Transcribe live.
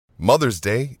Mother's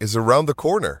Day is around the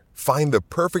corner. Find the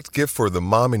perfect gift for the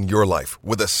mom in your life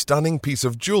with a stunning piece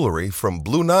of jewelry from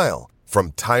Blue Nile.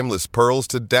 From timeless pearls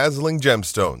to dazzling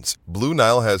gemstones, Blue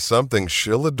Nile has something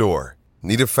she'll adore.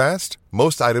 Need it fast?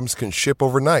 Most items can ship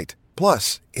overnight.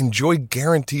 Plus, enjoy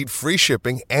guaranteed free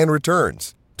shipping and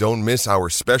returns. Don't miss our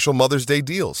special Mother's Day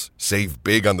deals. Save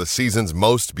big on the season's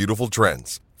most beautiful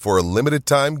trends. For a limited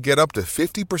time, get up to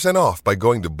 50% off by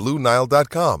going to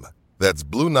BlueNile.com. That's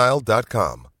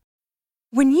BlueNile.com.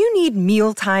 When you need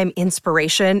mealtime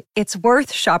inspiration, it's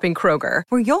worth shopping Kroger,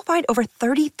 where you'll find over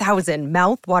 30,000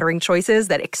 mouth-watering choices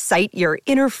that excite your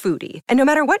inner foodie. And no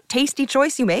matter what tasty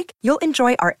choice you make, you'll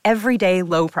enjoy our everyday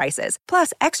low prices,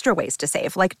 plus extra ways to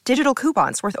save, like digital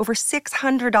coupons worth over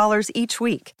 $600 each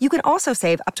week. You can also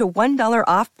save up to $1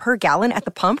 off per gallon at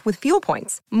the pump with fuel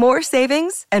points. More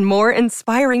savings and more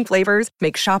inspiring flavors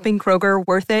make shopping Kroger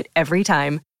worth it every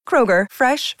time. Kroger,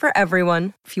 fresh for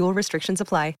everyone. Fuel restrictions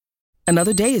apply.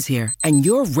 Another day is here, and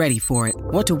you're ready for it.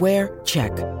 What to wear?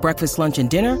 Check. Breakfast, lunch, and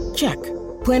dinner? Check.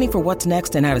 Planning for what's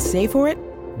next and how to save for it?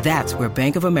 That's where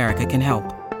Bank of America can help.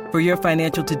 For your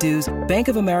financial to-dos, Bank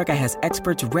of America has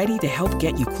experts ready to help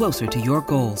get you closer to your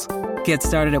goals. Get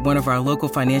started at one of our local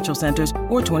financial centers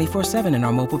or 24/7 in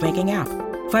our mobile banking app.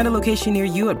 Find a location near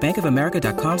you at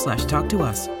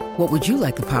bankofamerica.com/talktous. What would you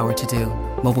like the power to do?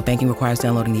 Mobile banking requires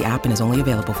downloading the app and is only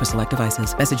available for select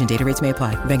devices. Message and data rates may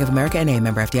apply. Bank of America N.A.,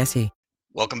 member FDIC.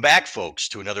 Welcome back, folks,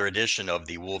 to another edition of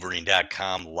the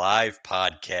Wolverine.com live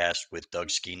podcast with Doug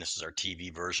Skene. This is our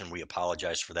TV version. We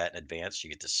apologize for that in advance. You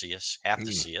get to see us, have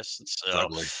to see us. So,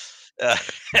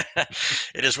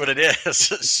 it is what it is.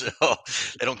 So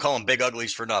they don't call them big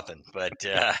uglies for nothing. But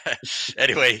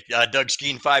anyway, Doug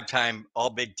Skene, five-time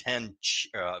Big Ten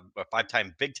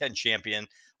champion,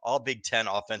 all Big Ten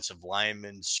offensive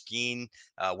lineman. Skene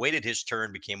waited his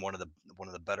turn, became one of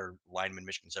the better linemen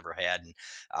Michigan's ever had. And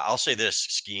I'll say this,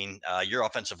 Skene, your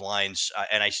offensive lines,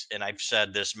 and I've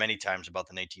said this many times about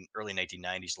the early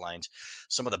 1990s lines,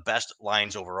 some of the best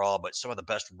lines overall, but some of the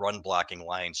best run blocking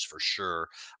lines for sure.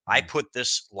 I put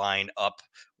this line up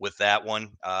with that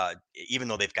one, even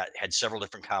though they've had several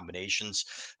different combinations.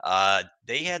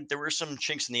 There were some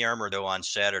chinks in the armor though on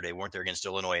Saturday, weren't there, against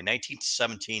Illinois? A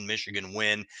 1917 Michigan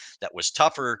win that was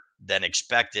tougher than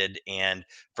expected, and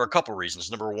for a couple reasons.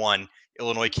 Number one,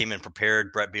 Illinois came in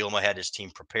prepared. Brett Bielema had his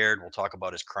team prepared. We'll talk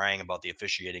about his crying about the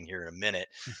officiating here in a minute.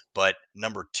 But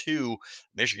number two,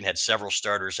 Michigan had several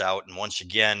starters out, and once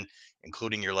again,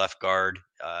 including your left guard,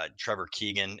 Trevor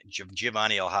Keegan,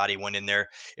 Giovanni El-Hadi went in there.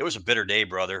 It was a bitter day,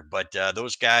 brother. But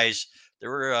those guys, there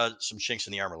were some chinks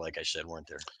in the armor, like I said, weren't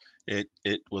there?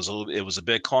 It was a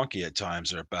bit clunky at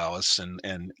times there, Balas,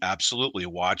 and absolutely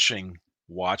watching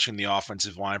the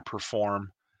offensive line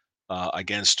perform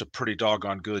against a pretty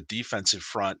doggone good defensive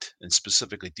front and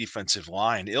specifically defensive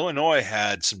line. Illinois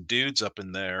had some dudes up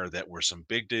in there that were some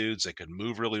big dudes that could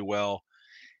move really well.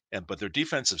 But their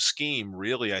defensive scheme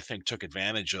really, I think, took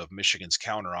advantage of Michigan's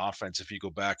counter offense. If you go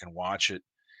back and watch it,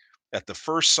 at the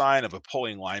first sign of a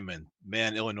pulling lineman,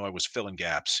 man, Illinois was filling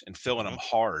gaps and filling them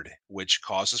hard, which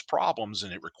causes problems,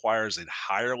 and it requires a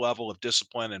higher level of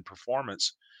discipline and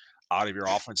performance out of your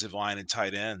offensive line and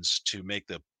tight ends to make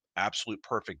the absolute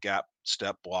perfect gap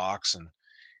step blocks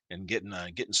and getting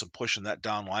some push in that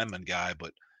down lineman guy.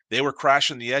 But they were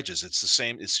crashing the edges. It's the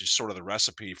same. It's just sort of the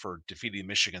recipe for defeating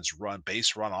Michigan's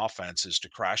base run offense is to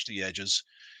crash the edges,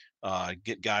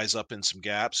 get guys up in some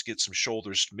gaps, get some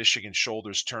Michigan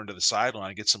shoulders turned to the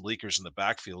sideline, get some leakers in the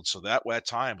backfield. So that at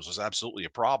times was absolutely a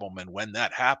problem. And when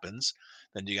that happens,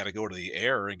 then you got to go to the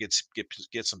air and get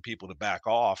some people to back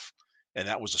off. And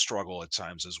that was a struggle at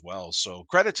times as well. So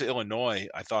credit to Illinois.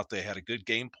 I thought they had a good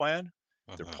game plan.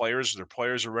 Their players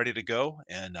are ready to go,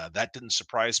 and that didn't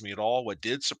surprise me at all. What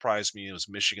did surprise me was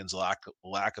Michigan's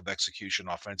lack of execution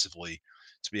offensively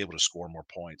to be able to score more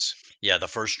points. Yeah, the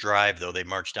first drive, though, they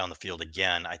marched down the field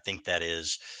again. I think that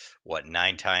is,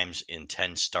 9 times in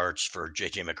 10 starts for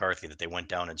J.J. McCarthy that they went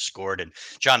down and scored. And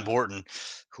John Borton,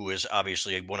 who is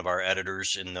obviously one of our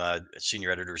editors senior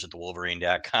editors at the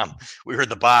Wolverine.com, we heard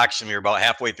the box and we were about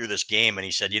halfway through this game, and he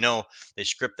said, they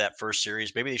script that first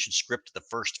series. Maybe they should script the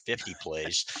first 50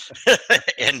 plays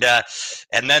and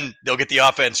then they'll get the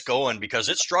offense going, because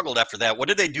it struggled after that. What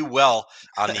did they do well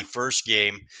on the first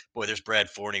game? Boy, there's Brad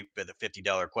Forney with a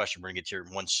 $50 question. We're going to get to here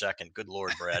in 1 second. Good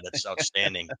Lord, Brad, that's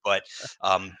outstanding. But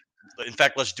In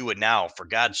fact, let's do it now. For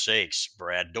God's sakes,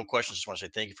 Brad. No questions. Just want to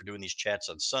say thank you for doing these chats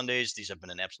on Sundays. These have been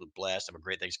an absolute blast. Have a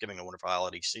great Thanksgiving, a wonderful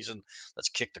holiday season. Let's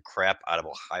kick the crap out of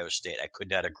Ohio State. I could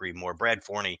not agree more. Brad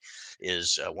Forney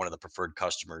is one of the preferred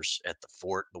customers at the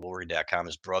fort, thewolverine.com.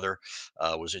 His brother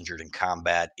was injured in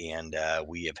combat, and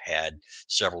we have had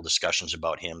several discussions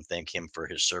about him. Thank him for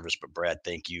his service. But, Brad,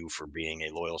 thank you for being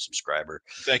a loyal subscriber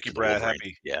Thank you, to the Brad. Wolverine.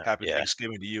 Happy Yeah, happy yeah.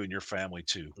 Thanksgiving to you and your family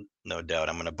too. No doubt,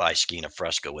 I'm going to buy Skene a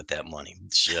fresco with that money.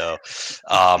 So,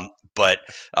 but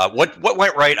what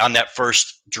went right on that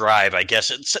first drive? I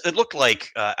guess it looked like,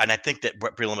 and I think that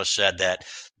what Bielema said that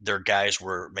their guys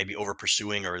were maybe over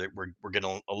pursuing, or they were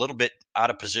getting a little bit out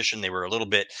of position. They were a little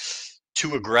bit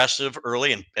too aggressive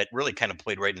early, and it really kind of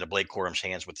played right into Blake Corum's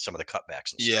hands with some of the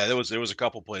cutbacks and Yeah, stuff. there was a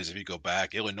couple plays if you go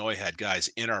back. Illinois had guys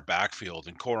in our backfield,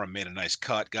 and Corum made a nice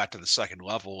cut, got to the second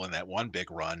level in that one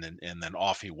big run, and then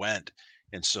off he went.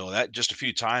 And so that just a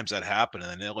few times that happened,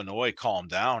 and then Illinois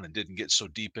calmed down and didn't get so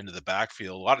deep into the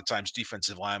backfield. A lot of times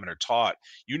defensive linemen are taught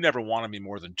you never want to be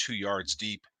more than 2 yards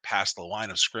deep past the line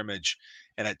of scrimmage.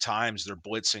 And at times they're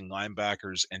blitzing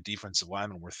linebackers and defensive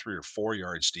linemen were 3 or 4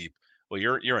 yards deep. Well,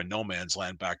 you're in no man's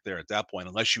land back there at that point,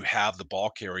 unless you have the ball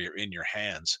carrier in your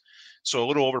hands. So a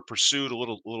little over pursued, a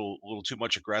little too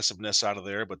much aggressiveness out of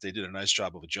there, but they did a nice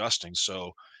job of adjusting.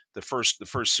 So the first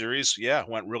series, yeah,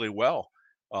 went really well.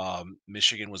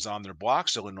 Michigan was on their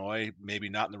blocks, Illinois maybe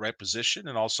not in the right position,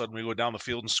 and all of a sudden we go down the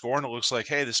field and score, and it looks like,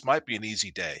 hey, this might be an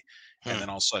easy day, and then Hmm.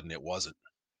 all of a sudden it wasn't.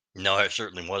 No, it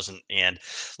certainly wasn't. And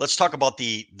let's talk about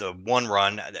the one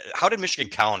run. How did Michigan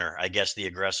counter, I guess, the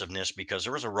aggressiveness? Because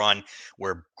there was a run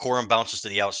where Corum bounces to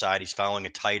the outside. He's following a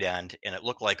tight end, and it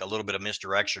looked like a little bit of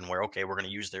misdirection where, okay, we're going to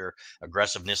use their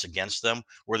aggressiveness against them.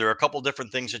 Were there a couple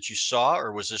different things that you saw,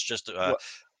 or was this just Well,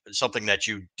 something that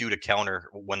you do to counter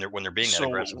when they're being that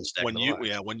aggressive So and stacking when the you box?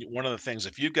 yeah, when you, one of the things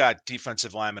if you got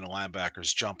defensive linemen and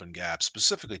linebackers jumping gaps,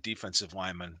 specifically defensive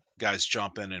linemen, guys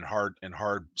jumping and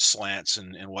hard slants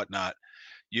and whatnot,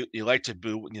 you like to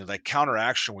do that counter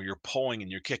action where you're pulling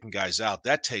and you're kicking guys out.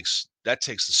 That takes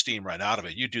the steam right out of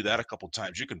it. You do that a couple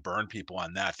times, you can burn people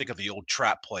on that. Think of the old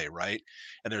trap play, right?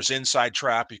 And there's inside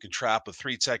trap. You can trap a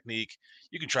three technique.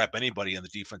 You can trap anybody in the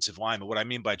defensive line. But what I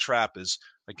mean by trap is,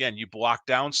 again, you block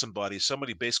down somebody.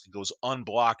 Somebody basically goes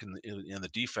unblocked in the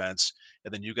defense,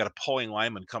 and then you got a pulling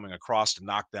lineman coming across to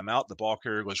knock them out. The ball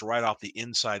carrier goes right off the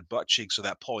inside butt cheeks of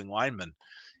that pulling lineman,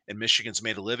 and Michigan's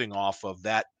made a living off of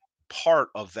that part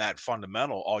of that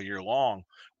fundamental all year long,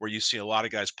 where you see a lot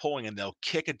of guys pulling and they'll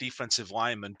kick a defensive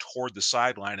lineman toward the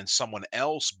sideline and someone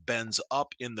else bends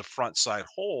up in the front side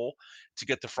hole to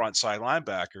get the front side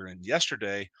linebacker. And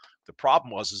yesterday, the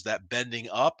problem was is that bending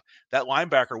up, that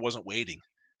linebacker wasn't waiting.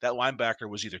 That linebacker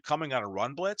was either coming on a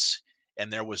run blitz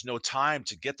and there was no time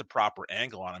to get the proper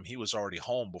angle on him. He was already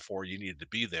home before you needed to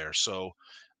be there. So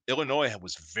Illinois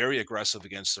was very aggressive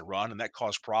against the run, and that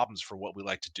caused problems for what we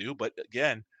like to do. But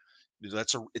again,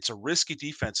 it's a risky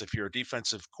defense if you're a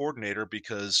defensive coordinator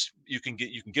because you can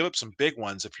give up some big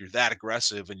ones if you're that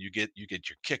aggressive and you get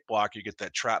your kick block, you get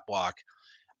that trap block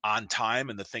on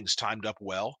time and the thing's timed up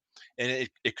well. And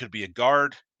it could be a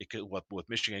guard. It could with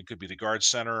Michigan, it could be the guard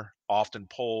center, often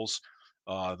pulls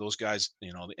those guys,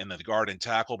 and the guard and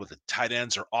tackle, but the tight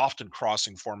ends are often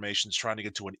crossing formations, trying to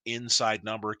get to an inside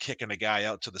number, kicking a guy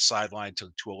out to the sideline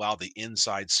to allow the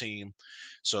inside seam.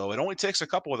 So it only takes a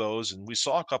couple of those, and we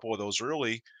saw a couple of those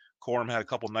early. Corum had a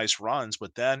couple nice runs,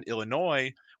 but then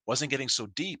Illinois wasn't getting so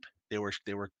deep. They were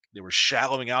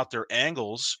shallowing out their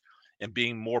angles and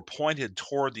being more pointed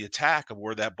toward the attack of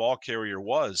where that ball carrier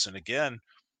was. And again,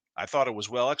 I thought it was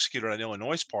well executed on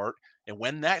Illinois' part. And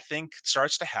when that thing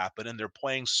starts to happen and they're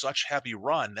playing such heavy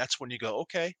run, that's when you go,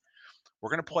 okay, we're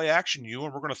going to play action you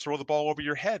and we're going to throw the ball over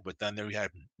your head. But then there you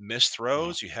had missed Mm.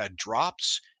 throws, you had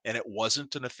drops, and it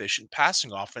wasn't an efficient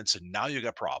passing offense. And now you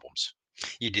got problems.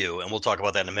 You do, and we'll talk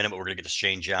about that in a minute. But we're gonna get to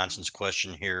Shane Johnson's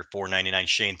question here. 499.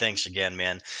 Shane, thanks again,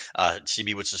 man.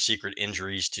 CB, what's the secret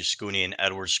injuries to Skene and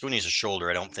Edwards? Scooney's a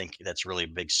shoulder. I don't think that's really a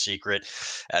big secret.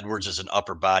 Edwards is an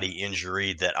upper body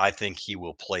injury that I think he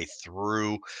will play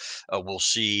through. We'll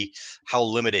see how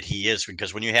limited he is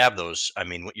because when you have those, I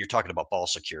mean, you're talking about ball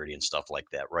security and stuff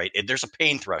like that, right? There's a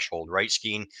pain threshold, right,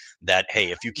 Skene? That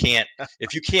hey, if you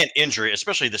can't injure it,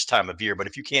 especially this time of year, but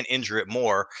if you can't injure it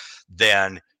more,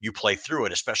 then you play through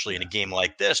it, especially in a Yeah. game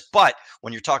like this. But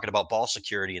when you're talking about ball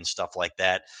security and stuff like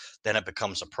that, then it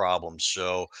becomes a problem.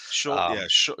 So, Yeah, yeah.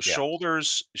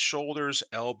 shoulders,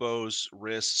 elbows,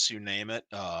 wrists, you name it.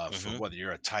 For Hmm. whether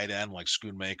you're a tight end like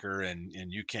Schoonmaker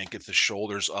and you can't get the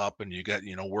shoulders up and you got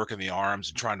working the arms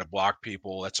and trying to block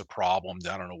people, that's a problem.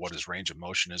 I don't know what his range of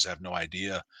motion is. I have no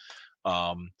idea.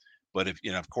 Um, But if,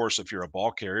 of course, if you're a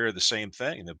ball carrier, the same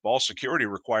thing. The ball security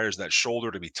requires that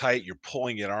shoulder to be tight. You're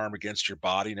pulling your arm against your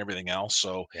body and everything else.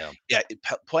 So, Yeah. yeah,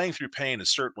 playing through pain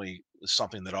is certainly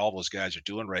something that all those guys are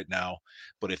doing right now.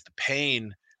 But if the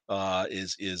pain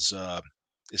is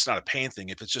it's not a pain thing.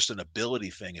 If it's just an ability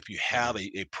thing, if you Mhm. have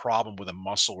a problem with a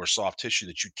muscle or soft tissue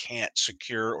that you can't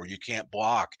secure or you can't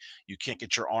block, you can't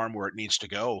get your arm where it needs to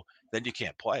go, then you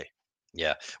can't play.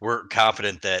 Yeah, we're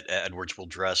confident that Edwards will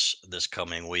dress this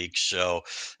coming week. So,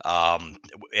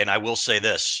 and I will say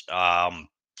this: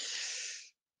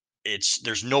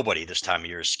 there's nobody this time of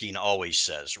year, as Skeen always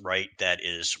says, right? That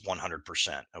is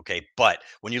 100%. Okay, but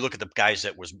when you look at the guys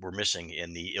that were missing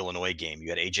in the Illinois game, you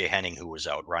had AJ Henning who was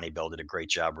out. Ronnie Bell did a great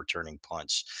job returning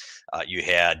punts. You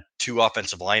had two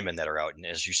offensive linemen that are out, and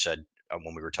as you said.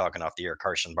 When we were talking off the air,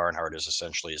 Carson Barnhart is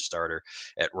essentially a starter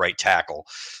at right tackle.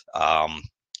 Um,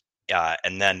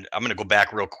 and then I'm going to go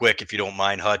back real quick, if you don't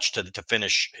mind, Hutch, to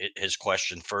finish his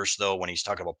question first, though, when he's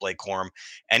talking about Blake Corum.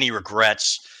 Any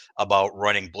regrets about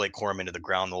running Blake Corum into the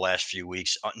ground the last few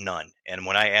weeks? None. And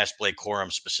when I asked Blake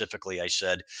Corum specifically, I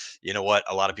said, you know what?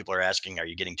 A lot of people are asking, are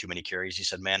you getting too many carries? He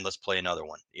said, man, let's play another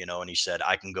one. And he said,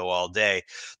 I can go all day.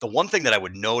 The one thing that I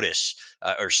would notice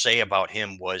or say about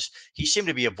him was he seemed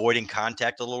to be avoiding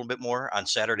contact a little bit more on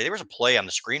Saturday. There was a play on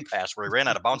the screen pass where he ran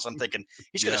out of bounds. I'm thinking,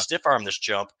 he's going to Yeah, stiff arm this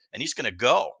jump and he's going to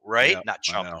go, right? yeah, Not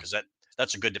I chump, know. because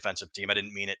that's a good defensive team. I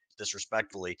didn't mean it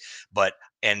disrespectfully, but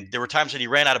and there were times that he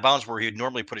ran out of bounds where he'd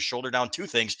normally put his shoulder down. Two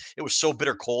things: it was so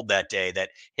bitter cold that day that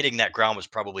hitting that ground was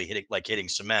probably hitting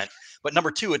cement. But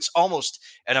number two, it's almost,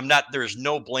 and I'm not, there's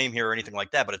no blame here or anything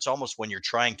like that, but it's almost when you're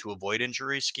trying to avoid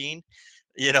injury, Skeen,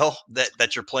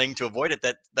 that you're playing to avoid it,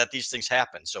 that these things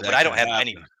happen. So, but That I can don't have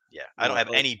any, happen. yeah, I don't Well, have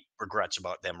any regrets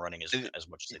about them running as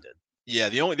much as they did. yeah,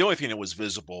 the only thing that was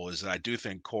visible is that I do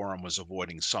think Corum was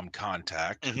avoiding some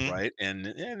contact, Hmm. right? And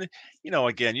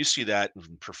again, you see that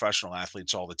in professional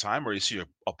athletes all the time, where you see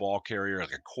a ball carrier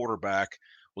like a quarterback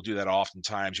will do that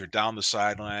oftentimes. You're down the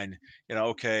sideline,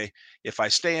 okay, if I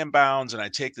stay in bounds and I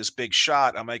take this big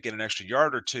shot, I might get an extra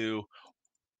yard or two,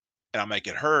 and I might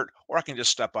get hurt, or I can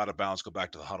just step out of bounds, go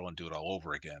back to the huddle, and do it all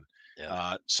over again.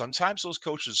 Yeah. Sometimes those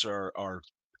coaches are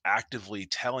actively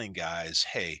telling guys,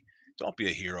 "Hey, don't be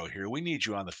a hero here. We need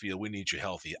you on the field. We need you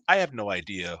healthy." I have no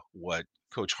idea what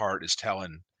Coach Hart is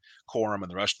telling Corum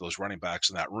and the rest of those running backs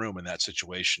in that room in that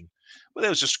situation. But there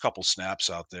was just a couple snaps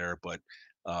out there. But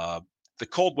uh, the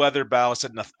cold weather ballast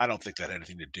had nothing. I don't think that had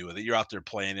anything to do with it. You're out there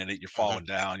playing in it. You're Hmm. falling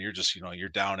down. You're just you're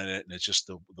down in it, and it's just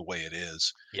the way it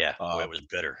is. Yeah. Boy, Uh, it was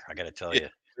bitter. I got to tell yeah, you.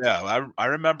 yeah, I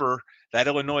remember that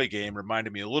Illinois game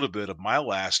reminded me a little bit of my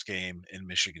last game in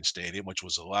Michigan Stadium, which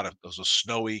was it was a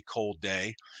snowy, cold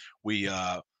day. We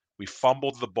we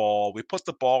fumbled the ball. We put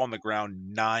the ball on the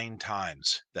ground 9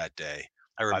 times that day.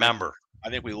 I I think remember. I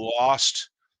think we lost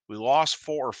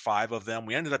 4 or 5 of them.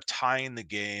 We ended up tying the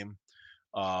game.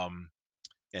 Um,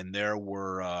 and there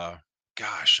were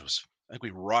gosh, it was I think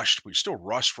we still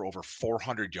rushed for over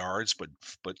 400 yards, but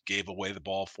gave away the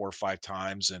ball 4 or 5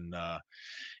 times, and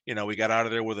we got out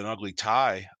of there with an ugly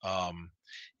tie.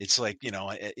 It's like,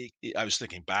 I was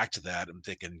thinking back to that. I'm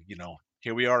thinking,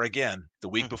 here we are again, the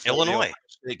week before the Ohio Illinois.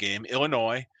 State game,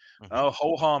 Illinois. Hmm. Oh,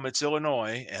 ho hum, it's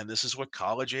Illinois, and this is what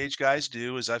college age guys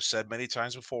do, as I've said many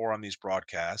times before on these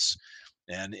broadcasts.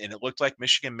 And it looked like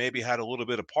Michigan maybe had a little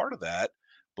bit of part of that,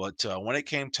 but when it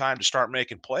came time to start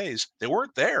making plays, they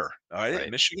weren't there. All right, Right.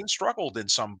 Michigan struggled in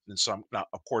some. Now,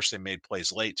 of course, they made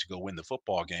plays late to go win the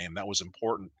football game. That was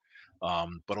important,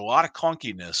 but a lot of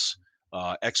clunkiness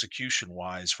execution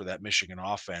wise for that Michigan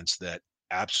offense that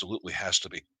absolutely has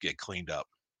to get cleaned up.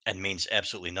 And means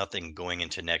absolutely nothing going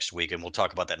into next week. And we'll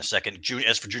talk about that in a second.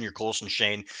 As for Junior Colson,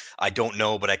 Shane, I don't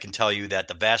know, but I can tell you that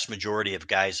the vast majority of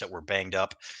guys that were banged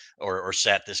up or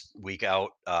sat this week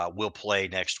out will play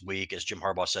next week. As Jim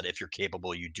Harbaugh said, if you're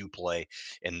capable, you do play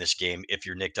in this game. If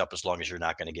you're nicked up, as long as you're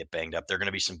not going to get banged up, there are going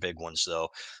to be some big ones, though,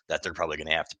 that they're probably going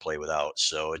to have to play without.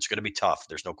 So it's going to be tough.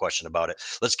 There's no question about it.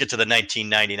 Let's get to the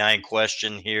 1999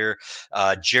 question here.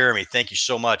 Jeremy, thank you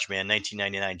so much, man.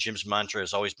 1999. Jim's mantra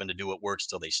has always been to do what works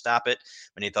till they stop it.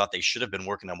 And he thought they should have been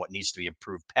working on what needs to be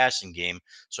improved passing game.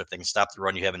 So if they can stop the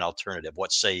run, you have an alternative.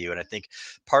 What say you? And I think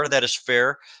part of that is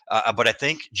fair. But I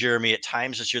think, Jeremy, at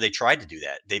times this year they tried to do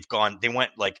that. They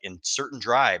went like in certain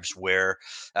drives where,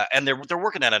 and they're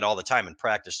working on it all the time in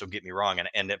practice. Don't get me wrong.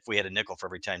 And if we had a nickel for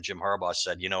every time Jim Harbaugh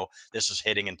said, this is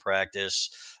hitting in practice,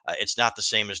 it's not the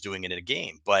same as doing it in a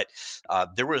game. But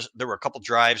there were a couple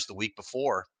drives the week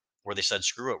before where they said,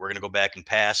 screw it, we're going to go back and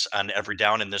pass on every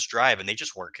down in this drive. And they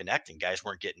just weren't connecting. Guys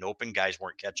weren't getting open. Guys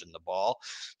weren't catching the ball.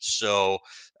 So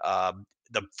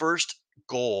the first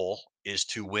goal is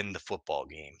to win the football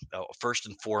game, first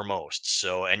and foremost.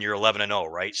 So, and you're 11-0,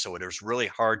 right? So it is really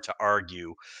hard to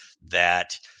argue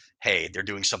that, hey, they're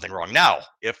doing something wrong. Now,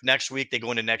 if next week they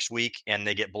go into next week and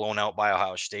they get blown out by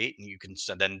Ohio State, and you can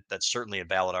then that's certainly a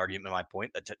valid argument. My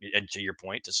point, and to your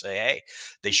point, to say, hey,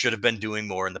 they should have been doing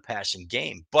more in the passing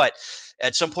game. But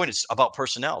at some point, it's about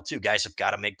personnel too. Guys have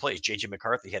got to make plays. JJ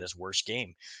McCarthy had his worst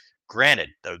game. Granted,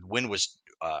 the wind was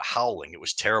howling. It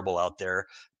was terrible out there,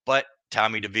 but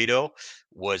Tommy DeVito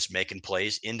was making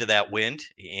plays into that wind,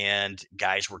 and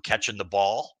guys were catching the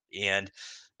ball. And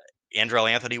Andrell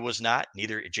Anthony was not.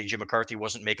 Neither JJ McCarthy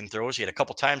wasn't making throws. He had a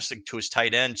couple times to his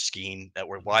tight end Skene that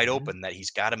were wide open that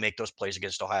he's got to make those plays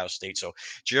against Ohio State. So,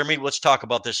 Jeremy, let's talk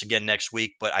about this again next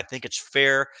week. But I think it's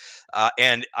fair,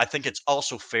 and I think it's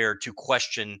also fair to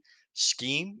question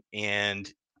scheme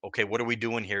and. Okay, what are we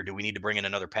doing here? Do we need to bring in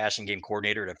another passing game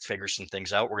coordinator to figure some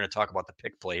things out? We're going to talk about the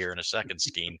pick play here in a second,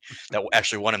 Skene, that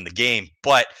actually won him the game.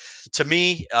 But to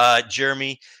me,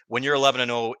 Jeremy, when you're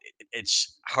 11-0,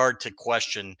 it's hard to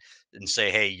question and say,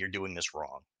 hey, you're doing this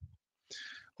wrong.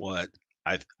 Well,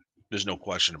 there's no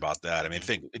question about that. I mean, I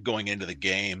think going into the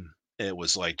game, it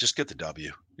was like, just get the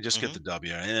W. Just get the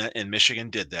W. And Michigan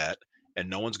did that. And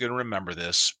no one's going to remember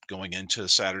this going into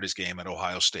Saturday's game at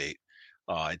Ohio State.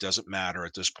 It doesn't matter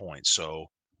at this point. So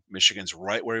Michigan's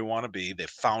right where we want to be. They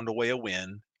found a way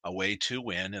to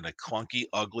win in a clunky,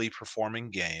 ugly performing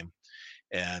game.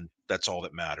 And that's all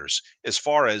that matters. As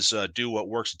far as do what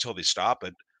works until they stop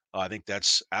it, I think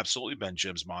that's absolutely been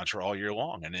Jim's mantra all year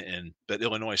long. But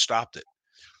Illinois stopped it.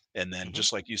 And then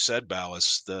just like you said,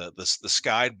 Balas, the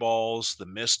skied balls, the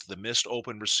missed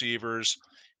open receivers,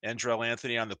 Andrell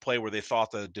Anthony on the play where they thought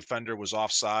the defender was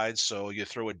offside, so you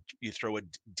throw it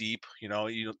deep,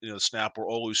 the snap where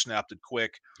Olu snapped it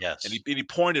quick, Yes, and he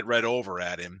pointed right over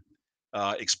at him,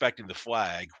 expecting the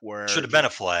flag. Where should have been a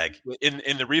flag.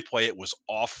 In the replay, it was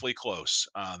awfully close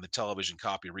on the television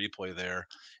copy replay there,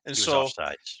 and He was so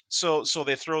offsides. so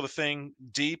they throw the thing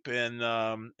deep, and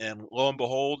lo and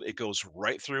behold, it goes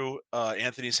right through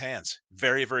Anthony's hands.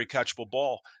 Very, very catchable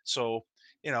ball. So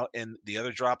and the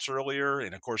other drops earlier,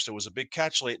 and of course there was a big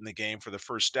catch late in the game for the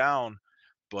first down.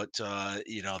 But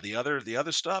the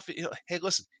other stuff. Hey,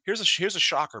 listen, here's a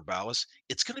shocker, Ballas.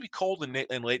 It's going to be cold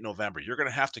in late November. You're going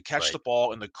to have to catch Right. the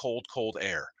ball in the cold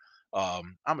air.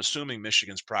 I'm assuming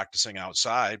Michigan's practicing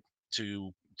outside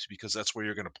because that's where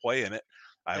you're going to play in it.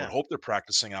 I would hope they're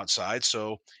practicing outside.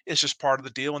 So it's just part of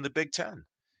the deal in the Big Ten.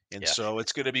 And Yeah. so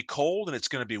it's going to be cold and it's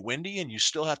going to be windy and you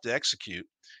still have to execute.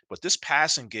 But this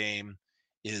passing game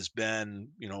has been,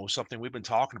 something we've been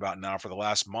talking about now for the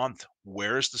last month.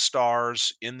 Where's the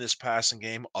stars in this passing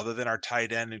game other than our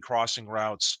tight end and crossing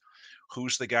routes?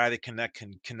 Who's the guy that can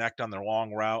connect on their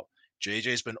long route?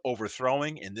 JJ's been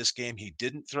overthrowing. In this game, he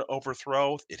didn't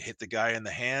overthrow. It hit the guy in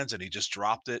the hands and he just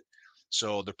dropped it.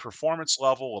 So the performance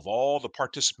level of all the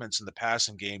participants in the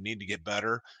passing game need to get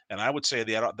better. And I would say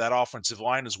that offensive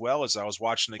line as well. As I was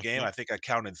watching the game, I think I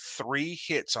counted 3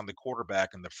 hits on the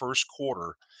quarterback in the first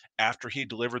quarter after he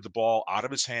delivered the ball out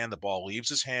of his hand. The ball leaves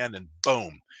his hand and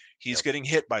boom, he's getting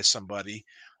hit by somebody.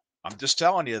 I'm just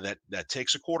telling you that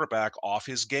takes a quarterback off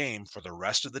his game for the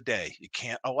rest of the day. You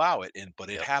can't allow it. But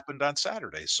it happened on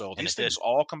Saturday. So And these it did. things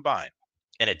all combine.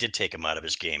 And it did take him out of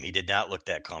his game. He did not look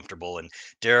that comfortable. And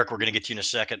Derek, we're going to get to you in a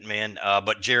second, man.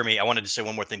 But Jeremy, I wanted to say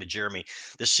one more thing to Jeremy.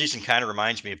 This season kind of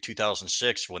reminds me of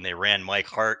 2006 when they ran Mike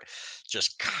Hart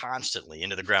just constantly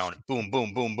into the ground. Boom,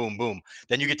 boom, boom, boom, boom.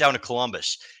 Then you get down to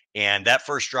Columbus. And that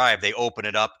first drive, they open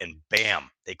it up and bam,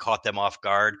 they caught them off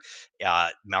guard.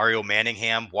 Mario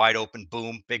Manningham, wide open,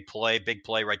 boom, big play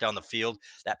right down the field.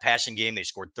 That passing game, they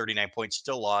scored 39 points,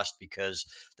 still lost because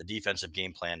the defensive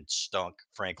game plan stunk,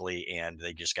 frankly, and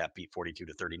they just got beat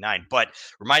 42-39. But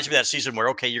reminds me of that season where,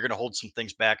 okay, you're going to hold some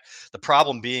things back. The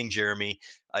problem being, Jeremy,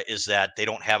 is that they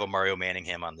don't have a Mario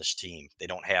Manningham on this team. They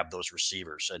don't have those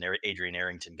receivers and Adrian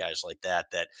Arrington, guys like that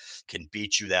can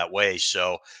beat you that way.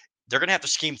 So they're going to have to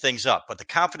scheme things up. But the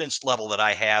confidence level that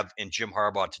I have in Jim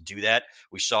Harbaugh to do that,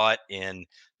 we saw it in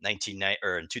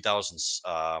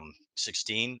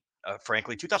 2016.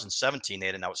 Frankly, 2017, they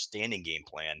had an outstanding game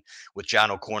plan with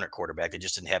John O'Korn at quarterback. They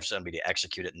just didn't have somebody to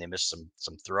execute it, and they missed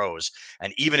some throws.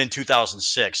 And even in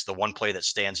 2006, the one play that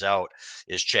stands out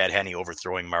is Chad Henne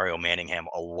overthrowing Mario Manningham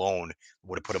alone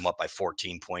would have put him up by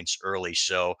 14 points early.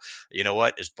 So, you know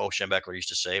what? As Bo Schembechler used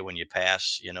to say, when you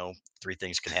pass, 3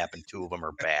 things can happen. 2 of them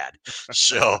are bad.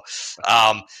 So,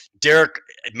 Derek,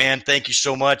 man, thank you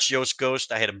so much. Yost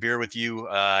Ghost, I had a beer with you,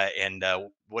 and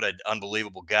what an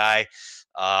unbelievable guy.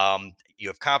 You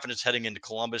have confidence heading into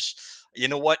Columbus. You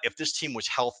know what? If this team was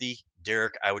healthy,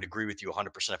 Derek, I would agree with you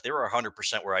 100%. If they were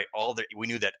 100% where we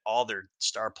knew that all their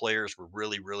star players were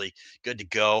really, really good to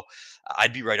go,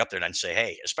 I'd be right up there and I'd say,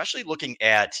 hey, especially looking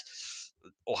at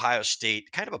Ohio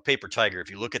State, kind of a paper tiger. If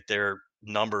you look at their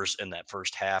numbers in that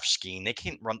first half scheme, they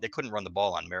couldn't run the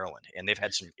ball on Maryland, and they've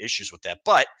had some issues with that.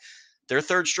 But their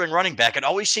third string running back, it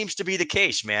always seems to be the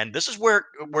case, man. This is where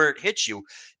it hits you.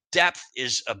 Depth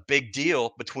is a big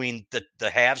deal between the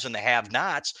haves and the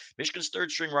have-nots. Michigan's third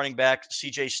string running back,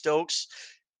 CJ Stokes,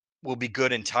 will be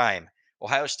good in time.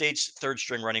 Ohio State's third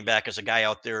string running back is a guy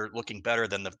out there looking better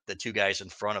than the two guys in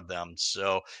front of them.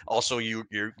 So also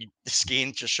you're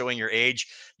Skene, just showing your age.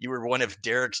 You were one of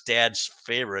Derek's dad's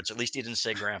favorites. At least he didn't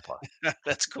say grandpa.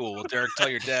 That's cool. Well, Derek, tell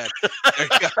your dad. There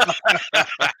you go.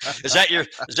 Is that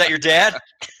your dad?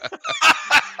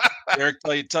 Derek,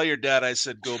 tell your dad I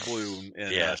said go blue,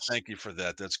 and Yes. thank you for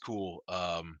that. That's cool.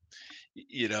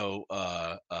 You know,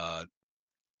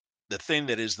 the thing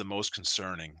that is the most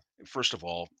concerning, first of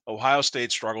all, Ohio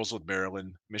State struggles with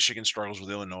Maryland, Michigan struggles with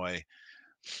Illinois.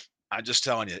 I'm just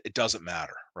telling you, it doesn't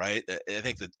matter, right? I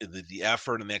think that the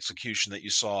effort and the execution that you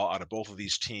saw out of both of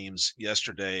these teams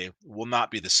yesterday will not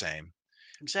be the same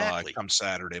Exactly. come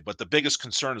Saturday. But the biggest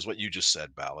concern is what you just said,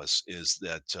 Ballas, is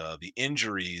that the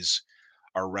injuries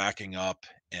are racking up,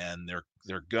 and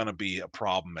they're going to be a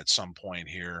problem at some point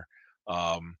here.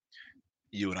 Um,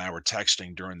 you and I were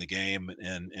texting during the game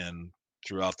and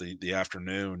throughout the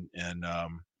afternoon, and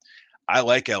I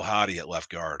like El Hadi at left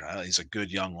guard. He's a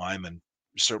good young lineman.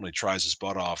 Certainly tries his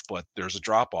butt off, but there's a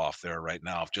drop off there right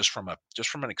now, just from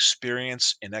an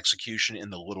experience and execution in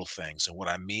the little things. And what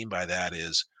I mean by that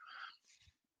is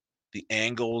the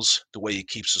angles, the way he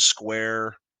keeps a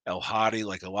square. El Hadi,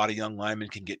 like a lot of young linemen,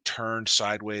 can get turned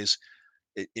sideways.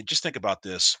 Just think about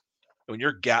this: when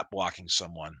you're gap blocking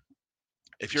someone,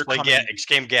 if you're coming,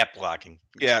 Explain gap blocking.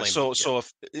 yeah. Explain. So Yeah.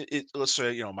 if let's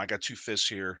say I got two fists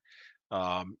here.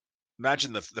 Um,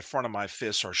 Imagine the front of my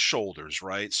fists are shoulders,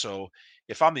 right? So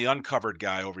if I'm the uncovered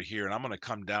guy over here and I'm going to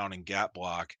come down and gap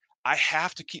block, I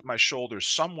have to keep my shoulders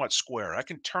somewhat square. I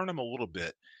can turn them a little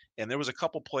bit. And there was a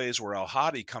couple plays where Al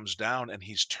Hadi comes down and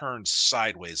he's turned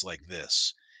sideways like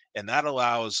this. And that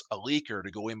allows a leaker to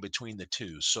go in between the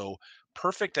two. So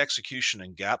perfect execution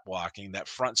in gap blocking, that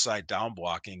front side down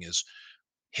blocking is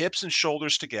hips and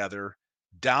shoulders together,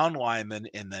 down lineman,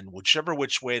 and then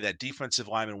which way that defensive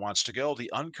lineman wants to go, the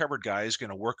uncovered guy is going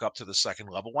to work up to the second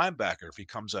level linebacker. If he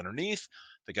comes underneath,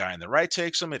 the guy on the right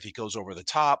takes him. If he goes over the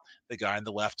top, the guy on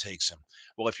the left takes him.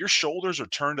 Well, if your shoulders are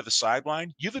turned to the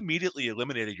sideline, you've immediately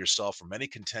eliminated yourself from any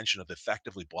contention of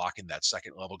effectively blocking that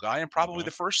second level guy and probably Mhm.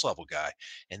 the first level guy.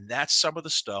 And that's some of the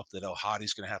stuff that El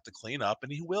Hadi's going to have to clean up,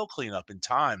 and he will clean up in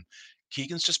time.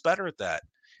 Keegan's just better at that,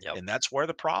 Yep. and that's where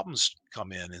the problems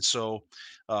come in. And so,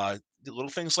 the little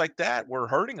things like that were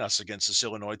hurting us against this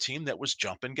Illinois team that was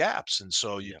jumping gaps. And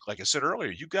so, Yep. like I said earlier,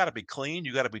 you got to be clean,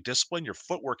 you got to be disciplined. Your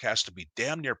footwork has to be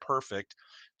damn near perfect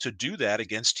to do that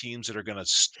against teams that are going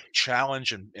to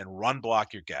challenge and run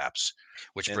block your gaps.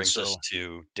 Which And brings us so,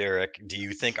 to Derek. Do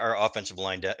you think our offensive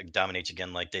line dominates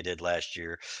again like they did last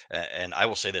year? And I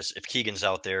will say this: if Keegan's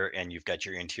out there and you've got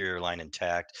your interior line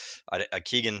intact,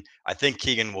 I think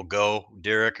Keegan will go.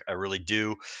 Derek, I really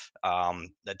do. I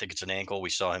think it's an ankle. We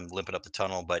saw him limping up the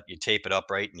tunnel, but you tape it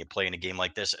up right and you play in a game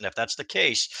like this. And if that's the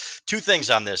case, two things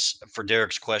on this for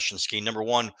Derek's question scheme. Number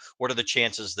one, what are the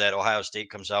chances that Ohio State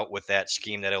comes out with that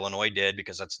scheme that Illinois did?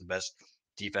 Because that's the best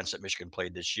defense that Michigan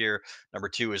played this year. Number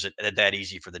two, is it that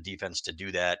easy for the defense to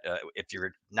do that? If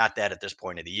you're not that at this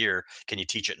point of the year, can you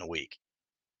teach it in a week?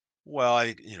 well,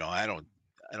 I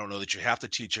don't know that you have to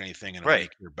teach anything in a Right.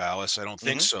 week here, Ballas. I don't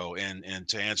think Hmm. so. And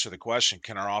to answer the question,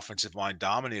 can our offensive line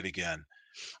dominate again?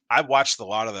 I watched a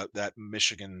lot of that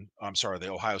the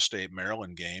Ohio State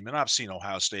Maryland game, and I've seen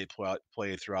Ohio State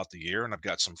play throughout the year, and I've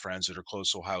got some friends that are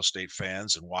close Ohio State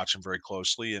fans and watch them very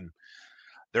closely, and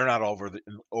they're not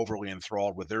overly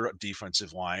enthralled with their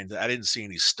defensive line. I didn't see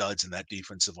any studs in that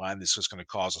defensive line that's just going to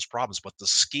cause us problems, but the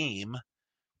scheme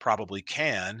probably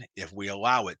can if we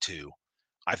allow it to.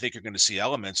 I think you're going to see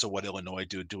elements of what Illinois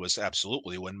do to us.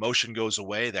 Absolutely. When motion goes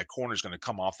away, that corner's going to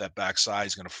come off that backside.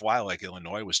 He's going to fly like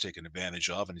Illinois was taken advantage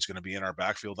of, and he's going to be in our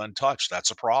backfield untouched.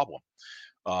 That's a problem.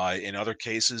 In other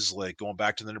cases, like going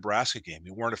back to the Nebraska game,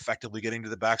 we weren't effectively getting to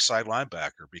the backside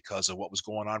linebacker because of what was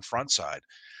going on front side.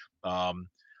 Um,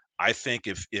 I think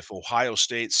if Ohio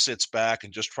State sits back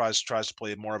and just tries to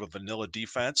play more of a vanilla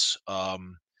defense,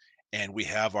 and we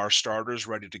have our starters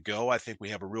ready to go, I think we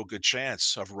have a real good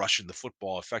chance of rushing the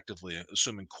football effectively,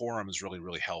 assuming Corum is really,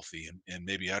 really healthy and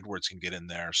maybe Edwards can get in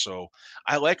there. So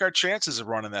I like our chances of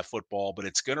running that football, but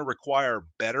it's going to require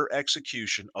better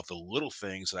execution of the little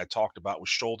things that I talked about with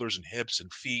shoulders and hips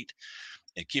and feet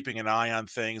and keeping an eye on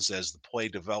things as the play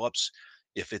develops.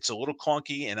 If it's a little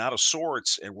clunky and out of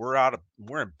sorts and we're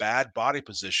in bad body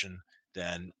position,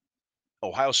 then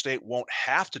Ohio State won't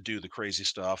have to do the crazy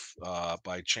stuff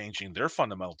by changing their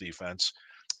fundamental defense.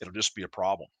 It'll just be a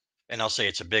problem. And I'll say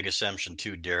it's a big assumption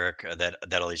too, Derek, that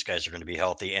all these guys are going to be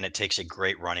healthy, and it takes a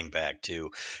great running back too.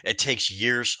 It takes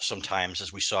years sometimes,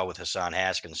 as we saw with Hassan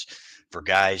Haskins, for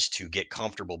guys to get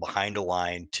comfortable behind a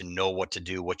line, to know what to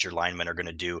do, what your linemen are going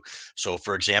to do. So,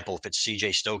 for example, if it's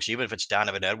C.J. Stokes, even if it's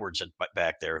Donovan Edwards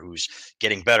back there, who's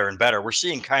getting better and better, we're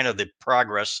seeing kind of the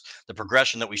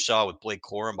progression that we saw with Blake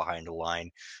Corum behind the line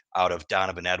out of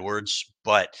Donovan Edwards.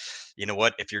 But you know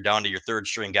what? If you're down to your third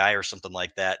string guy or something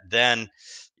like that, then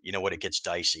you know what, it gets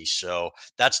dicey. So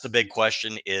that's the big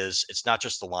question. Is it's not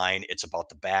just the line, it's about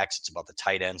the backs, it's about the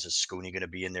tight ends. Is Skene going to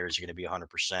be in there? Is he going to be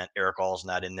 100%? Eric All's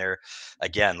not in there.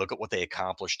 Again, look at what they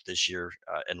accomplished this year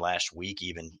and last week,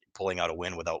 even pulling out a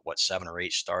win without 7 or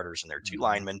 8 starters and their two Mhm.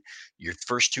 linemen, your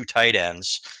first two tight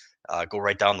ends. Go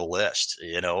right down the list.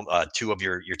 Two of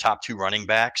your top two running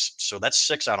backs. So that's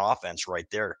 6 on offense right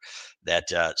there.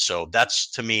 So that's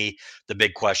to me the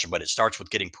big question. But it starts with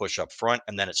getting push up front,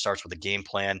 and then it starts with a game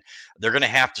plan. They're going to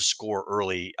have to score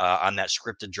early on that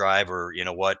scripted drive, or you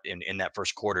know what, in that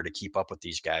first quarter to keep up with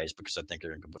these guys, because I think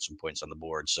they're going to put some points on the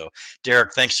board. So,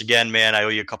 Derek, thanks again, man. I owe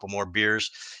you a couple more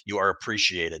beers. You are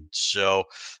appreciated. So,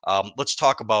 let's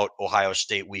talk about Ohio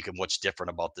State week and what's different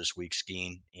about this week,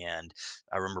 Skene. And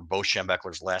I remember Bo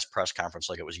Schembechler's last press conference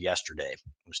like it was yesterday. It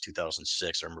was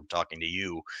 2006. I remember talking to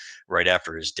you right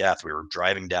after his death. We were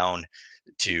driving down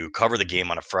to cover the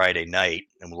game on a Friday night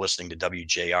and we're listening to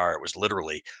WJR. It was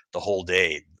literally the whole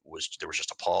day there was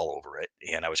just a pall over it.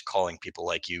 And I was calling people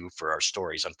like you for our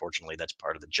stories. Unfortunately, that's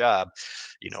part of the job.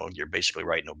 You're basically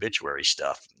writing obituary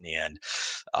stuff. And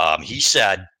he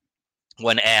said,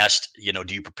 when asked,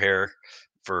 do you prepare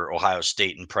for Ohio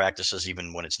State in practices,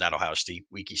 even when it's not Ohio State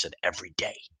week, he said, every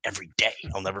day, every day.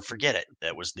 I'll never forget it.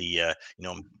 That was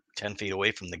I'm 10 feet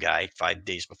away from the guy 5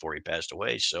 days before he passed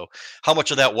away. So how much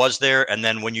of that was there? And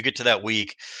then when you get to that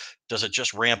week, does it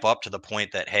just ramp up to the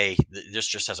point that, hey, this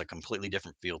just has a completely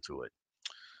different feel to it?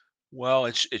 Well,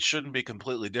 it shouldn't be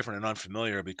completely different and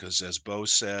unfamiliar because, as Bo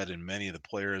said, and many of the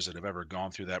players that have ever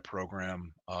gone through that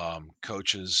program,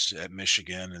 coaches at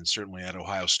Michigan and certainly at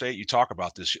Ohio State, you talk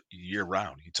about this year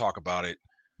round. You talk about it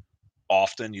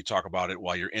often. You talk about it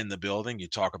while you're in the building. You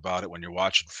talk about it when you're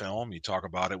watching film. You talk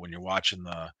about it when you're watching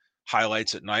the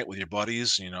highlights at night with your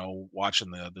buddies.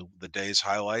 Watching the day's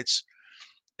highlights,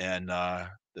 and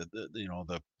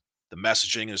the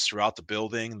messaging is throughout the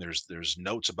building. There's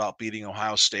notes about beating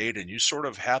Ohio State, and you sort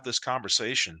of have this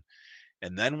conversation.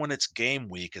 And then when it's game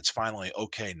week, it's finally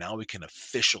okay. Now we can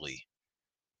officially,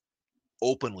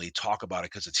 openly talk about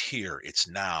it because it's here. It's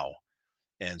now.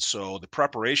 And so the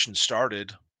preparation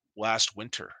started last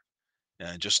winter,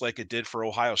 and just like it did for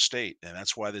Ohio State. And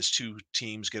that's why these two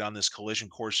teams get on this collision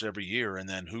course every year. And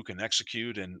then who can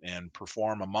execute and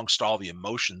perform amongst all the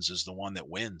emotions is the one that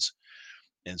wins.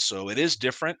 And so it is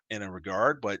different in a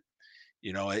regard, but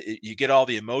you get all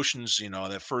the emotions.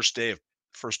 That first day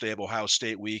of Ohio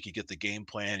State week, you get the game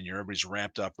plan, and everybody's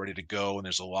ramped up, ready to go, and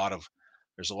there's a lot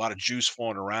of juice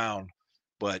flowing around.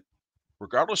 But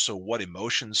regardless of what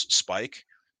emotions spike,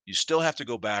 you still have to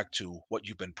go back to what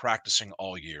you've been practicing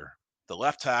all year. The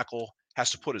left tackle has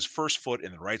to put his first foot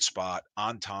in the right spot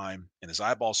on time, and his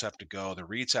eyeballs have to go. The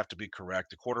reads have to be correct.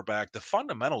 The quarterback, the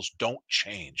fundamentals don't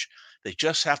change. They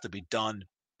just have to be done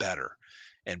better.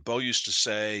 And Bo used to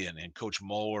say, and Coach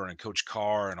Moeller and Coach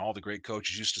Carr and all the great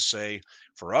coaches used to say,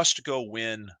 for us to go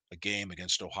win a game